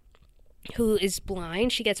Jenna, who is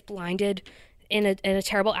blind. She gets blinded in a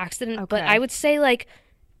terrible accident. But I would say, like,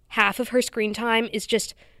 half of her screen time is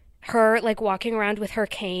just her, like, walking around with her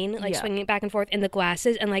cane, like, swinging it back and forth, and the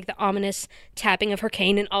glasses, and, like, the ominous tapping of her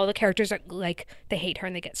cane, and all the characters are, like, they hate her,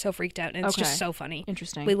 and they get so freaked out, and it's just so funny.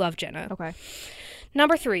 Interesting. We love Jenna. Okay.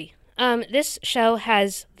 Number 3. This show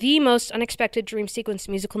has the most unexpected dream sequence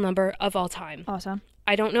musical number of all time. Awesome.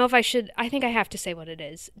 I don't know if I should. I think I have to say what it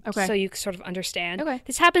is. Okay. So you sort of understand. Okay.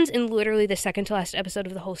 This happens in literally the second to last episode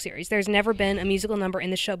of the whole series. There's never been a musical number in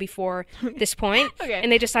the show before this point. Okay.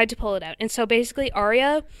 And they decide to pull it out. And so basically,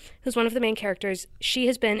 Aria, who's one of the main characters, she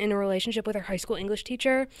has been in a relationship with her high school English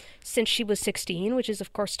teacher since she was 16, which is,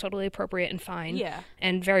 of course, totally appropriate and fine. Yeah.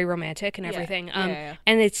 And very romantic and everything. Yeah.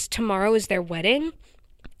 And tomorrow is their wedding.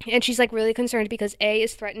 And she's, like, really concerned because A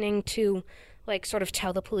is threatening to, like, sort of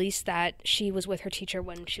tell the police that she was with her teacher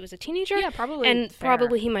when she was a teenager. Yeah, probably. And fair.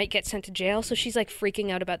 probably he might get sent to jail. So she's, like, freaking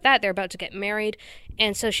out about that. They're about to get married.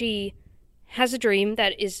 And so she has a dream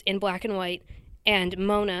that is in black and white. And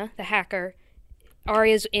Mona, the hacker,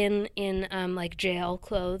 Aria's in like, jail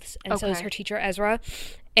clothes. And so is her teacher, Ezra.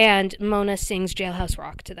 And Mona sings Jailhouse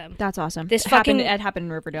Rock to them. That's awesome. It happened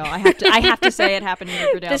in Riverdale. I have to say it happened in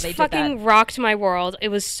Riverdale. This fucking rocked my world. It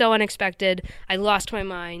was so unexpected. I lost my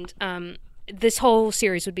mind. This whole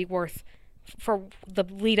series would be worth for the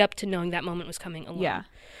lead up to knowing that moment was coming alone. Yeah.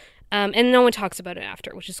 And no one talks about it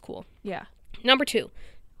after, which is cool. Yeah. Number 2.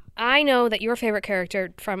 I know that your favorite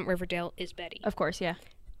character from Riverdale is Betty. Of course, yeah.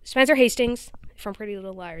 Spencer Hastings from Pretty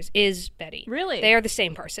Little Liars is Betty. Really? They are the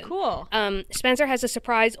same person. Cool. Spencer has a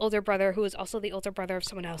surprise older brother who is also the older brother of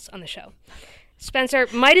someone else on the show. Spencer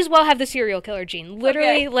might as well have the serial killer gene.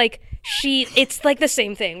 Literally, like, it's like the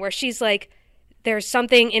same thing where she's like, there's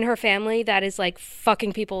something in her family that is, like,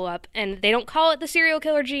 fucking people up, and they don't call it the serial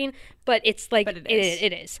killer gene, but it's like,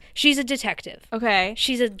 it is. She's a detective. Okay.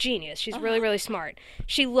 She's a genius. She's really, really smart.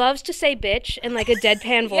 She loves to say bitch in, like, a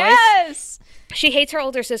deadpan voice. Yes! She hates her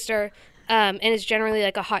older sister. and is generally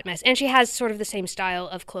like a hot mess. And she has sort of the same style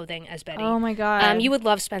of clothing as Betty. Oh my God. You would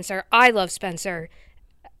love Spencer. I love Spencer.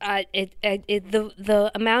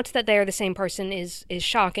 The amount that they are the same person is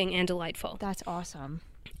shocking and delightful. That's awesome.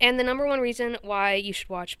 And the number one reason why you should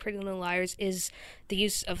watch Pretty Little Liars is the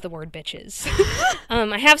use of the word bitches.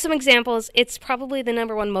 I have some examples. It's probably the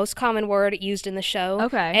number one most common word used in the show.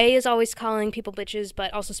 Okay. A is always calling people bitches,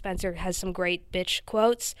 but also Spencer has some great bitch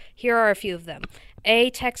quotes. Here are a few of them. A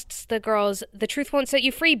texts the girls, "The truth won't set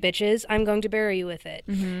you free, bitches. I'm going to bury you with it."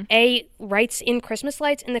 Mm-hmm. A writes in Christmas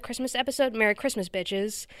lights in the Christmas episode, "Merry Christmas,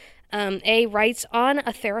 bitches." A writes on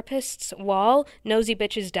a therapist's wall, "Nosy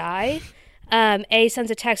bitches die." A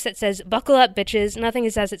sends a text that says, "Buckle up, bitches. Nothing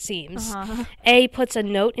is as it seems." Uh-huh. A puts a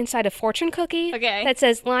note inside a fortune cookie that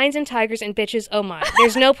says, "Lions and tigers and bitches, oh my.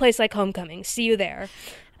 There's no place like homecoming. See you there."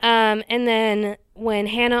 And then when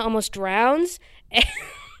Hannah almost drowns,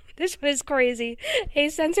 this one is crazy. A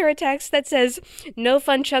sends her a text that says, "No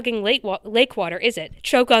fun chugging lake water, is it?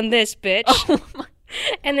 Choke on this, bitch." Oh,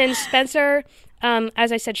 and then Spencer,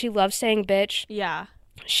 as I said, she loves saying bitch. Yeah.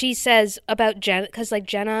 She says about Jenna, because like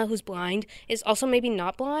Jenna, who's blind, is also maybe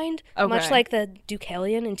not blind. Okay. Much like the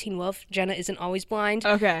Deucalion in Teen Wolf, Jenna isn't always blind.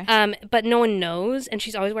 Okay. But no one knows, and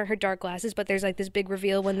she's always wearing her dark glasses. But there's like this big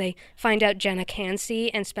reveal when they find out Jenna can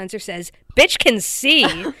see, and Spencer says, "Bitch can see,"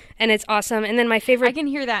 and it's awesome. And then my favorite, I can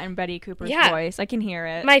hear that in Betty Cooper's voice. I can hear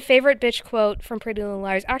it. My favorite bitch quote from Pretty Little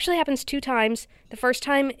Liars actually happens 2 times. The first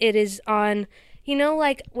time it is on. You know,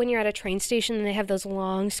 like when you're at a train station and they have those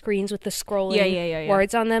long screens with the scrolling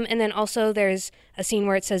words on them, and then also there's a scene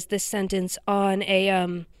where it says this sentence on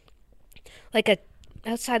a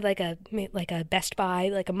outside like a Best Buy,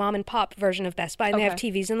 like a mom and pop version of Best Buy, and they have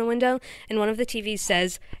TVs in the window, and one of the TVs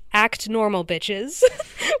says, "Act normal, bitches,"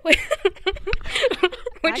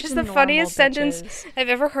 which is the funniest sentence I've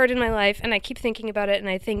ever heard in my life, and I keep thinking about it, and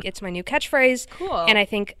I think it's my new catchphrase. Cool. And I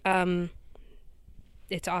think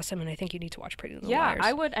it's awesome, and I think you need to watch Pretty Little Liars. Yeah,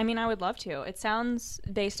 I would. I mean, I would love to. It sounds,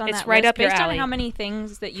 based on it's that right list, up your based alley. on how many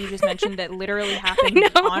things that you just mentioned that literally happened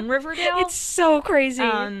on Riverdale. It's so crazy.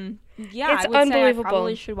 Yeah, it's I would unbelievable. Say I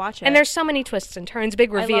probably should watch it. And there's so many twists and turns,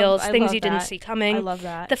 big reveals, things love you didn't that. see coming. I love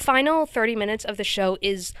that. The final 30 minutes of the show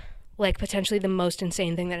is like potentially the most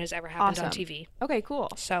insane thing that has ever happened on TV. Okay, cool.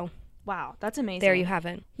 So, wow, that's amazing. there you have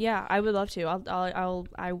it. Yeah, I would love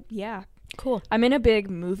to. Yeah. Cool. I'm in a big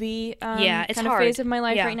movie it's kind of hard. phase of my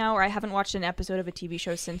life right now where I haven't watched an episode of a TV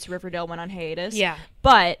show since Riverdale went on hiatus. Yeah.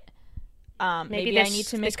 But maybe I need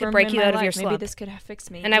to make this could room break in you my out of life. your slump. Maybe this could fix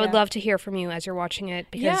me. And I would love to hear from you as you're watching it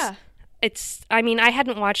because it's, I mean, I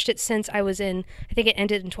hadn't watched it since I was I think it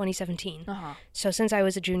ended in 2017. Uh-huh. So since I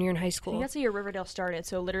was a junior in high school. I think that's the year Riverdale started,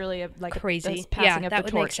 so literally crazy. The passing of that the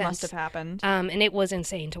would make torch sense. must have happened. And it was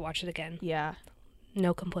insane to watch it again. Yeah.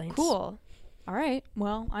 No complaints. Cool. All right.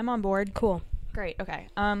 Well, I'm on board. Cool. Great. Okay.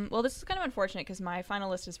 Well, this is kind of unfortunate because my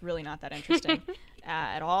final list is really not that interesting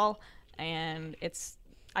at all, and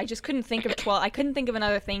I just couldn't think of 12. I couldn't think of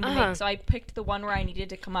another thing to make, so I picked the one where I needed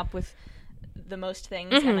to come up with the most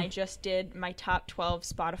things, and I just did my top 12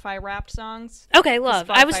 Spotify Wrapped songs. Okay, love.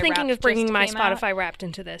 I was thinking Wrapped of bringing my just came out. Spotify Wrapped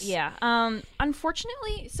into this. Yeah.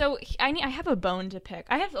 Unfortunately, so I have a bone to pick.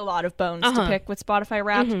 I have a lot of bones to pick with Spotify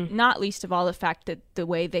Wrapped, not least of all the fact that the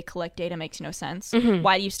way they collect data makes no sense.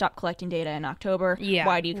 Why do you stop collecting data in October? Yeah,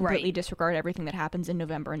 why do you completely disregard everything that happens in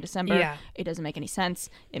November and December? Yeah. It doesn't make any sense.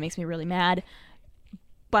 It makes me really mad.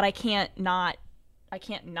 But I can't not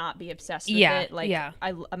be obsessed with it. Like,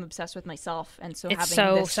 I'm obsessed with myself, and so it's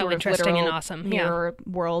having this so sort of interesting literal and awesome mirror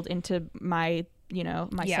world into my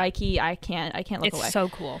psyche, I can't look away. It's so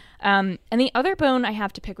cool. And the other bone I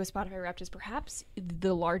have to pick with Spotify Wrapped is perhaps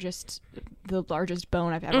the largest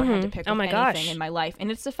bone I've ever had to pick with anything in my life, and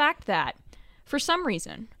it's the fact that for some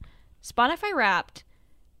reason Spotify Wrapped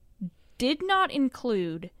did not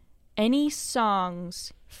include any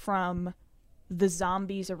songs from the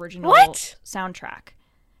Zombies original soundtrack.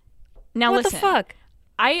 Now what listen. the fuck?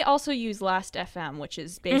 I also use Last.fm, which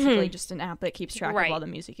is basically just an app that keeps track of all the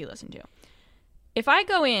music you listen to. If I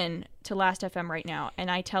go in to Last.fm right now and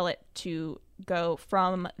I tell it to go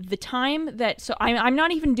from the time that, so I'm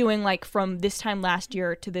not even doing like from this time last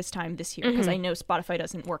year to this time this year, because I know Spotify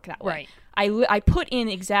doesn't work that way. Right. I put in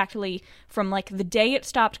exactly from like the day it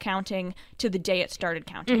stopped counting to the day it started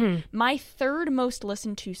counting. My third most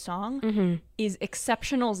listened to song is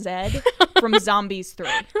Exceptional Zed from Zombies 3.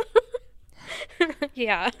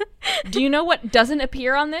 Yeah. Do you know what doesn't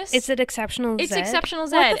appear on this? Is it Exceptional Zed? It's Exceptional What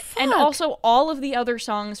Zed. the fuck? And also all of the other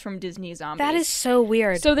songs from Disney Zombies. That is so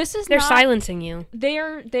weird. So this is They're silencing you. They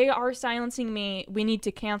are silencing me. We need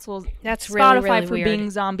to cancel That's Spotify really for weird. being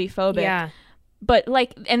zombie phobic. Yeah. But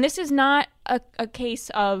like, and this is not a case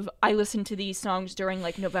of I listen to these songs during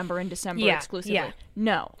like November and December exclusively. Yeah.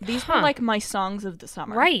 No, these were like my songs of the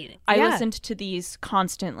summer. Right. I yeah. listened to these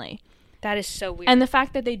constantly. That is so weird. And the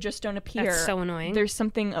fact that they just don't appear. That's so annoying. There's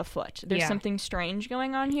something afoot. There's something strange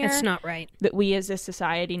going on here. It's not right. That we as a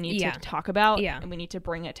society need to talk about. Yeah. And we need to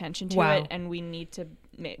bring attention to it. And we need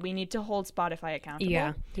to hold Spotify accountable.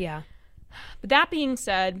 Yeah. Yeah. But that being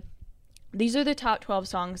said, these are the top 12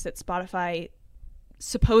 songs that Spotify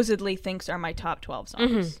supposedly thinks are my top 12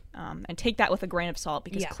 songs. And take that with a grain of salt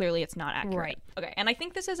because clearly it's not accurate. Right. Okay, and I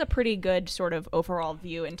think this is a pretty good sort of overall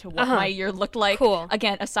view into what my year looked like. Cool.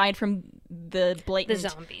 Again, aside from the blatant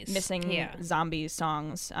zombies. missing zombies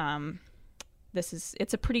songs,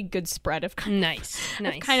 it's a pretty good spread of kind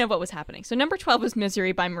of kind of what was happening. So number 12 was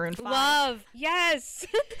Misery by Maroon 5. Love. Yes.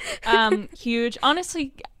 Huge.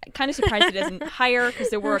 Honestly, kind of surprised it isn't higher because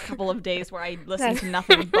there were a couple of days where I listened to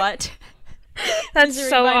nothing but That's Misery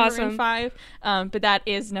so by awesome. Maroon 5. But that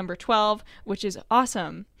is number 12, which is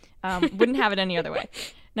awesome. Wouldn't have it any other way.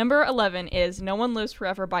 Number 11 is No One Lives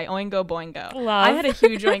Forever by Oingo Boingo. Love. I had a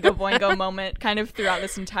huge Oingo Boingo moment kind of throughout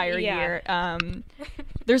this entire year.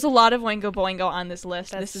 There's a lot of Oingo Boingo on this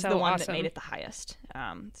list. That's this is so the one awesome. that made it the highest.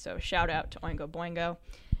 So shout out to Oingo Boingo.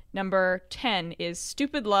 Number 10 is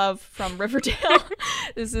Stupid Love from Riverdale.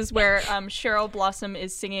 This is where Cheryl Blossom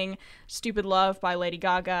is singing Stupid Love by Lady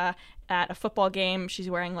Gaga at a football game. She's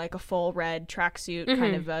wearing like a full red tracksuit,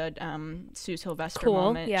 kind of a Sue Sylvester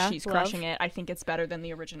moment. Yeah, She's love. crushing it. I think it's better than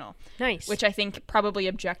the original. Nice. Which I think probably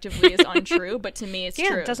objectively is untrue, but to me it's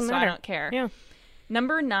true. It doesn't so matter. I don't care. Yeah.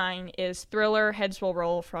 Number 9 is Thriller, Heads Will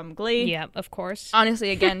Roll from Glee. Yeah, of course.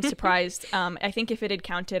 Honestly, again, surprised. I think if it had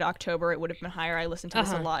counted October, it would have been higher. I listened to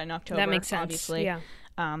this a lot in October. That makes sense. Obviously. Yeah.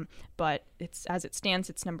 But it's as it stands,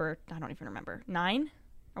 it's number, I don't even remember, 9?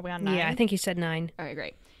 Are we on 9? Yeah, I think you said 9. All right,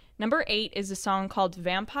 great. Number 8 is a song called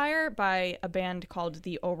Vampire by a band called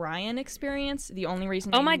The Orion Experience. The only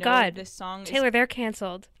reason I know this song Taylor, is... they're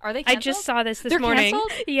canceled. Are they canceled? I just saw this They're morning.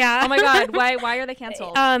 Canceled? Yeah. Oh my God, why are they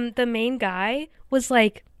canceled? The main guy was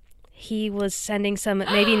like, he was sending some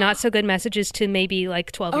maybe not so good messages to maybe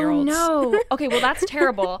like 12-year-olds. Oh no. Okay, well that's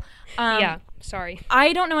terrible. Yeah, sorry.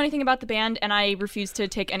 I don't know anything about the band, and I refuse to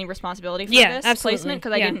take any responsibility for this placement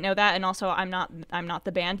because I didn't know that, and also I'm not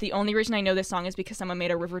the band. The only reason I know this song is because someone made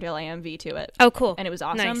a Riverdale AMV to it. Oh, cool. And it was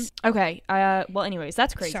awesome. Nice. Okay. Well, anyways,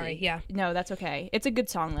 that's crazy. Sorry. Yeah. No, that's okay. It's a good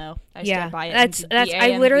song though. I Yeah, stand by it. that's. And the I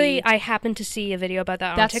AMV happened to see a video about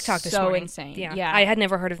that on That's TikTok this so morning. insane. Yeah. Yeah. I had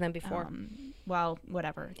never heard of them before. Well,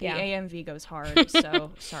 whatever. The Yeah. AMV goes hard.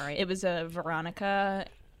 So sorry. It was a Veronica,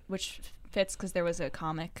 which fits because there was a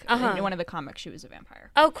comic. In one of the comics, she was a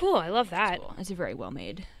vampire. Oh, cool! I love that. Cool. It's a very well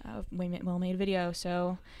made video.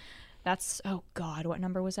 So that's, oh God, what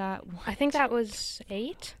number was that? I think that was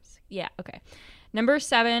 8. Yeah. Okay. Number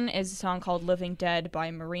 7 is a song called "Living Dead"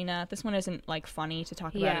 by Marina. This one isn't like funny to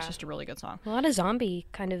talk about. Yeah. It's just a really good song. A lot of zombie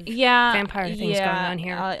kind of Yeah, vampire things going on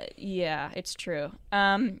here. Yeah, it's true.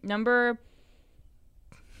 Number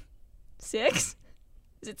 6.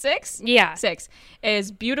 Is it 6? Yeah. 6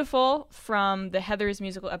 is "Beautiful" from the Heather's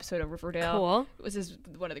musical episode of Riverdale. Cool. This is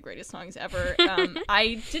one of the greatest songs ever.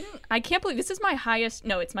 I can't believe this is my highest.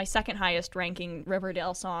 No, it's my second highest ranking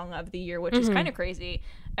Riverdale song of the year, which is kind of crazy.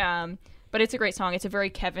 But it's a great song. It's a very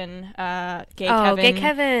Kevin, gay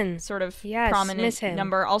Kevin sort of prominent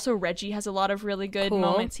number. Also, Reggie has a lot of really good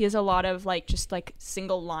moments. He has a lot of like just like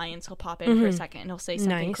single lines. He'll pop in for a second and he'll say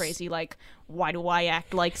something crazy like, "Why do I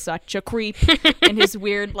act like such a creep?" in his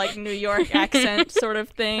weird like New York accent sort of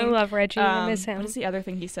thing. I love Reggie. I miss him. What is the other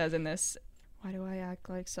thing he says in this? Why do I act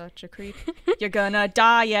like such a creep? You're gonna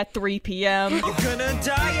die at 3 p.m. You're gonna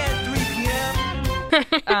die at 3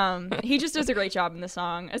 p.m. He just does a great job in the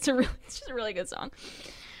song. It's just a really good song.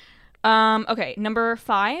 Okay, number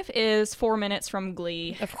 5 is 4 Minutes from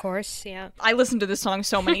Glee. Of course, yeah. I listened to this song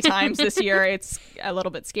so many times this year. It's a little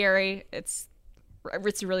bit scary. It's a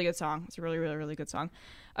really good song. It's a really, really, really good song.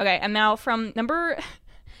 Okay, and now from number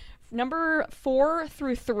 4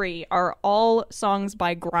 through 3 are all songs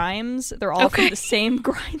by Grimes. They're all from the same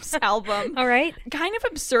Grimes album. All right. Kind of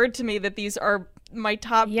absurd to me that these are my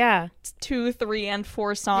top 2, 3, and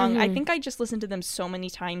 4 song. I think I just listened to them so many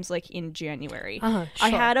times like in January. Sure. I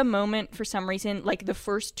had a moment for some reason like the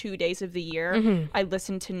first 2 days of the year I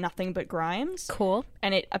listened to nothing but Grimes. Cool.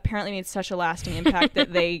 And it apparently made such a lasting impact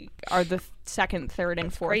that they are the second, third,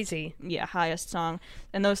 and fourth crazy. Yeah, highest song.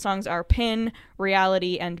 And those songs are Pin,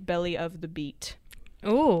 Reality, and Belly of the Beat.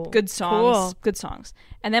 Ooh. Good songs. Cool. Good songs.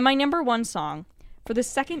 And then my number 1 song for the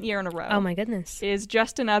second year in a row. Oh my goodness. Is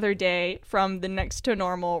Just Another Day from the Next to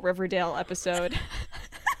Normal Riverdale episode.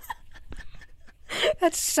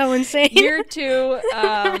 That's so insane. Year 2,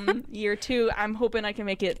 I'm hoping I can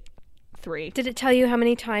make it 3. Did it tell you how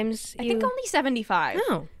many times I think only 75.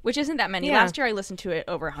 Oh. Which isn't that many. Yeah. Last year I listened to it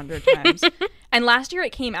over 100 times. And last year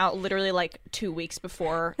it came out literally like 2 weeks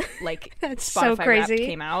before like That's Spotify so Wrapped crazy.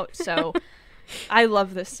 came out. So I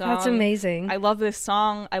love this song. That's amazing. I love this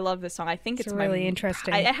song. I think it's really my,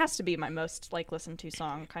 interesting. it has to be my most like listened to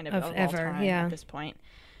song kind of all ever, time yeah. at this point.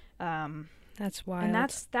 That's wild. And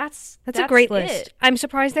that's a great list. it. I'm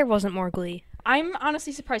surprised there wasn't more Glee. I'm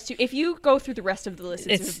honestly surprised too. If you go through the rest of the list,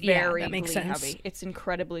 it's very that makes Glee sense. heavy. It's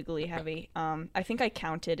incredibly Glee heavy. I think I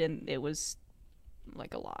counted and it was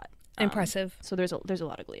like a lot. Impressive. So there's a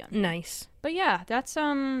lot of Glee on here. Nice. But yeah, that's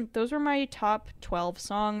those were my top 12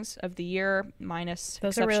 songs of the year minus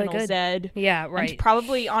Those are really Exceptional good. Zed. Yeah, right. And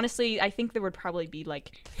probably honestly, I think there would probably be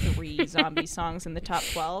like 3 zombie songs in the top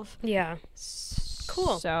 12. Yeah.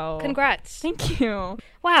 Cool. So Congrats. Thank you.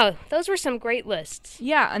 Wow, those were some great lists.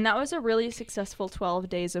 Yeah, and that was a really successful 12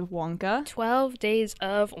 days of Wonka. 12 days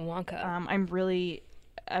of Wonka.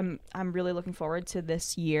 I'm really looking forward to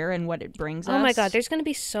this year and what it brings us. Oh my god, there's going to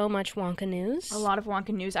be so much Wonka news. A lot of Wonka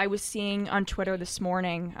news. I was seeing on Twitter this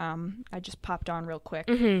morning. I just popped on real quick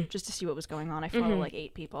just to see what was going on. I follow like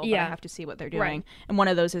 8 people, but I have to see what they're doing. Right. And one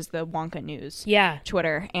of those is the Wonka news. Yeah.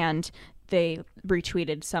 Twitter, and they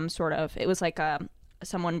retweeted some sort of. It was like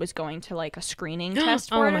someone was going to like a screening test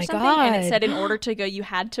for it or something, and it said in order to go you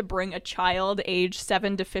had to bring a child age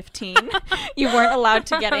 7 to 15. You weren't allowed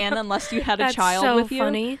to get in unless you had a child with you. That's so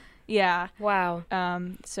funny. Yeah. Wow.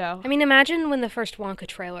 So I mean, imagine when the first Wonka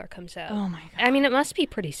trailer comes out. oh my god. I mean, it must be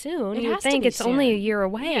pretty soon. It You'd has to think be it's only a soon. year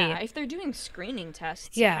away. Yeah, if they're doing screening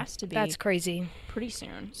tests, it Yeah, has to be that's crazy. pretty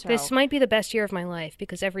soon. So This might be the best year of my life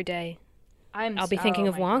because every day I'll be thinking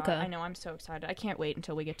of my God. Wonka. I know, I'm so excited. I can't wait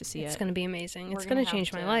until we get to see it's it. going to be amazing. We're It's going to have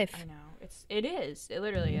change my life. I know. It is. It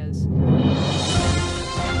literally is.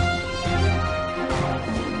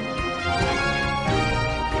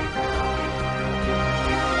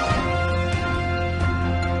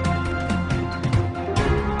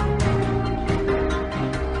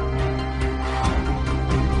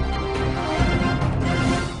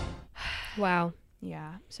 Wow.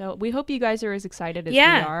 Yeah. So we hope you guys are as excited as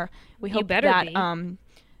Yeah. we are. We You hope better that be.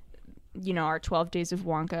 our 12 days of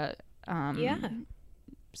Wonka Yeah.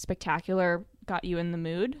 spectacular got you in the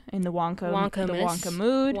mood, in the Wonka Wonka-miss. Wonka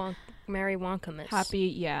mood. Merry Wonka-miss. Happy,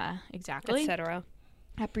 yeah, exactly. Etc.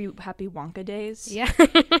 Happy Wonka days. Yeah.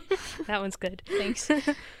 That one's good. Thanks.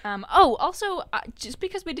 Also, just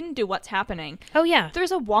because we didn't do What's Happening, Oh, yeah.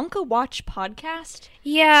 there's a Wonka Watch podcast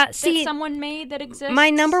Yeah, that see, someone made that exists. my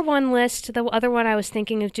number one list, the other one I was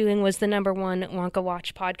thinking of doing was the number one Wonka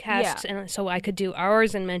Watch podcast. Yeah. And so I could do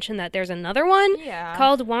ours and mention that there's another one Yeah.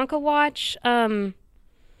 called Wonka Watch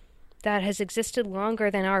that has existed longer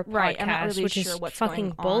than our podcast, Right, I'm not really which sure is what's fucking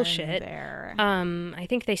going on bullshit. there. I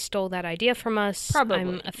think they stole that idea from us. Probably.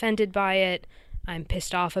 I'm offended by it. I'm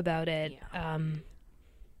pissed off about it. Yeah.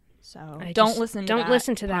 So I don't just- listen to don't that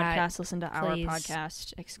listen to that, podcast. Listen to our please.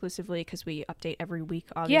 podcast exclusively because we update every week.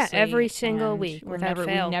 Obviously, every single and week, We're without never,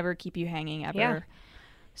 fail. We never keep you hanging ever. Yeah.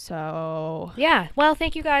 So Yeah. Well,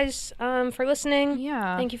 thank you guys for listening.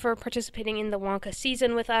 yeah, Thank you for participating in the Wonka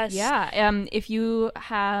season with us. yeah. If you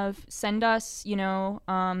send us,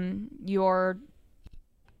 your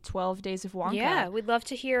 12 days of Wonka. Yeah, we'd love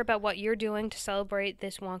to hear about what you're doing to celebrate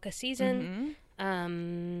this Wonka season.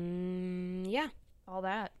 Yeah. All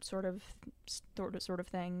that sort of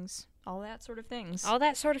things. All that sort of things. All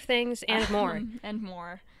that sort of things and more. And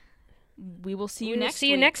more. We will see you We will next see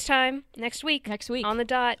you week. next week. Next week. On the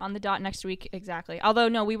dot. On the dot next week, exactly. Although,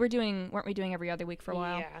 no, weren't we doing every other week for a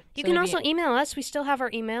while? Yeah. You So can maybe- also email us. We still have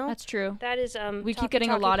our email. That's true. That is We keep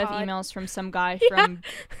getting a lot of emails from some guy from,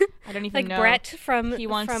 I don't even like know. Brett from He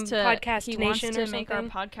wants from to Podcast he Nation wants to or make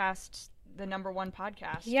something. our podcast the number one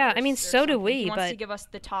podcast. Yeah, I mean, so do something. we, He wants but to give us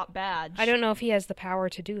the top badge. I don't know if he has the power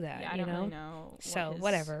to do that. Yeah, I you don't know. really know. What So, his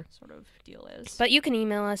whatever. sort of deal is. But you can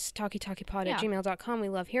email us talkietalkiepod Yeah. at gmail.com. We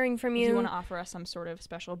love hearing from if you. you want to offer us some sort of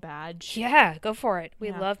special badge, Yeah, go for it. We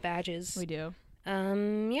Yeah. love badges. we do.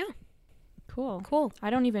 Yeah, Cool. I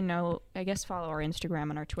don't even know. I guess follow our Instagram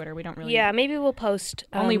and our Twitter. We don't really. yeah. Maybe we'll post.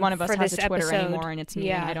 Only one of us for has this a Twitter episode. anymore, and it's me.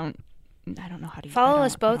 Yeah. I don't know how to Follow I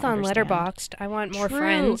us don't- both I don't on understand. Letterboxd. I want more True.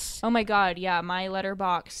 friends. Oh my god, yeah. My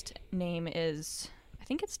Letterboxd name is, I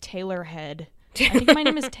think it's Taylor Head. I think my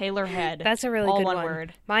name is Taylor Head. That's a really all good one one.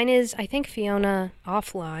 word. Mine is, I think, Fiona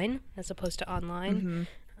Offline as opposed to online.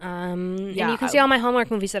 And Yeah, you can see all my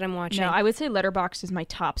Hallmark movies that I'm watching. No, I would say Letterboxd is my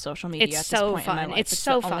top social media It's at so this point in my fun. life. It's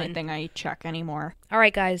so the only fun. thing I check anymore. All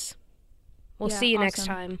right, guys. We'll Yeah, see you next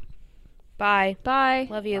awesome. time. Bye. Bye.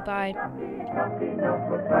 Love you. Bye. Coffee, no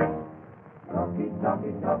good right. Talkie,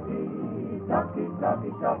 talkie, talkie, talkie,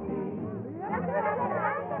 talkie,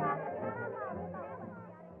 talkie.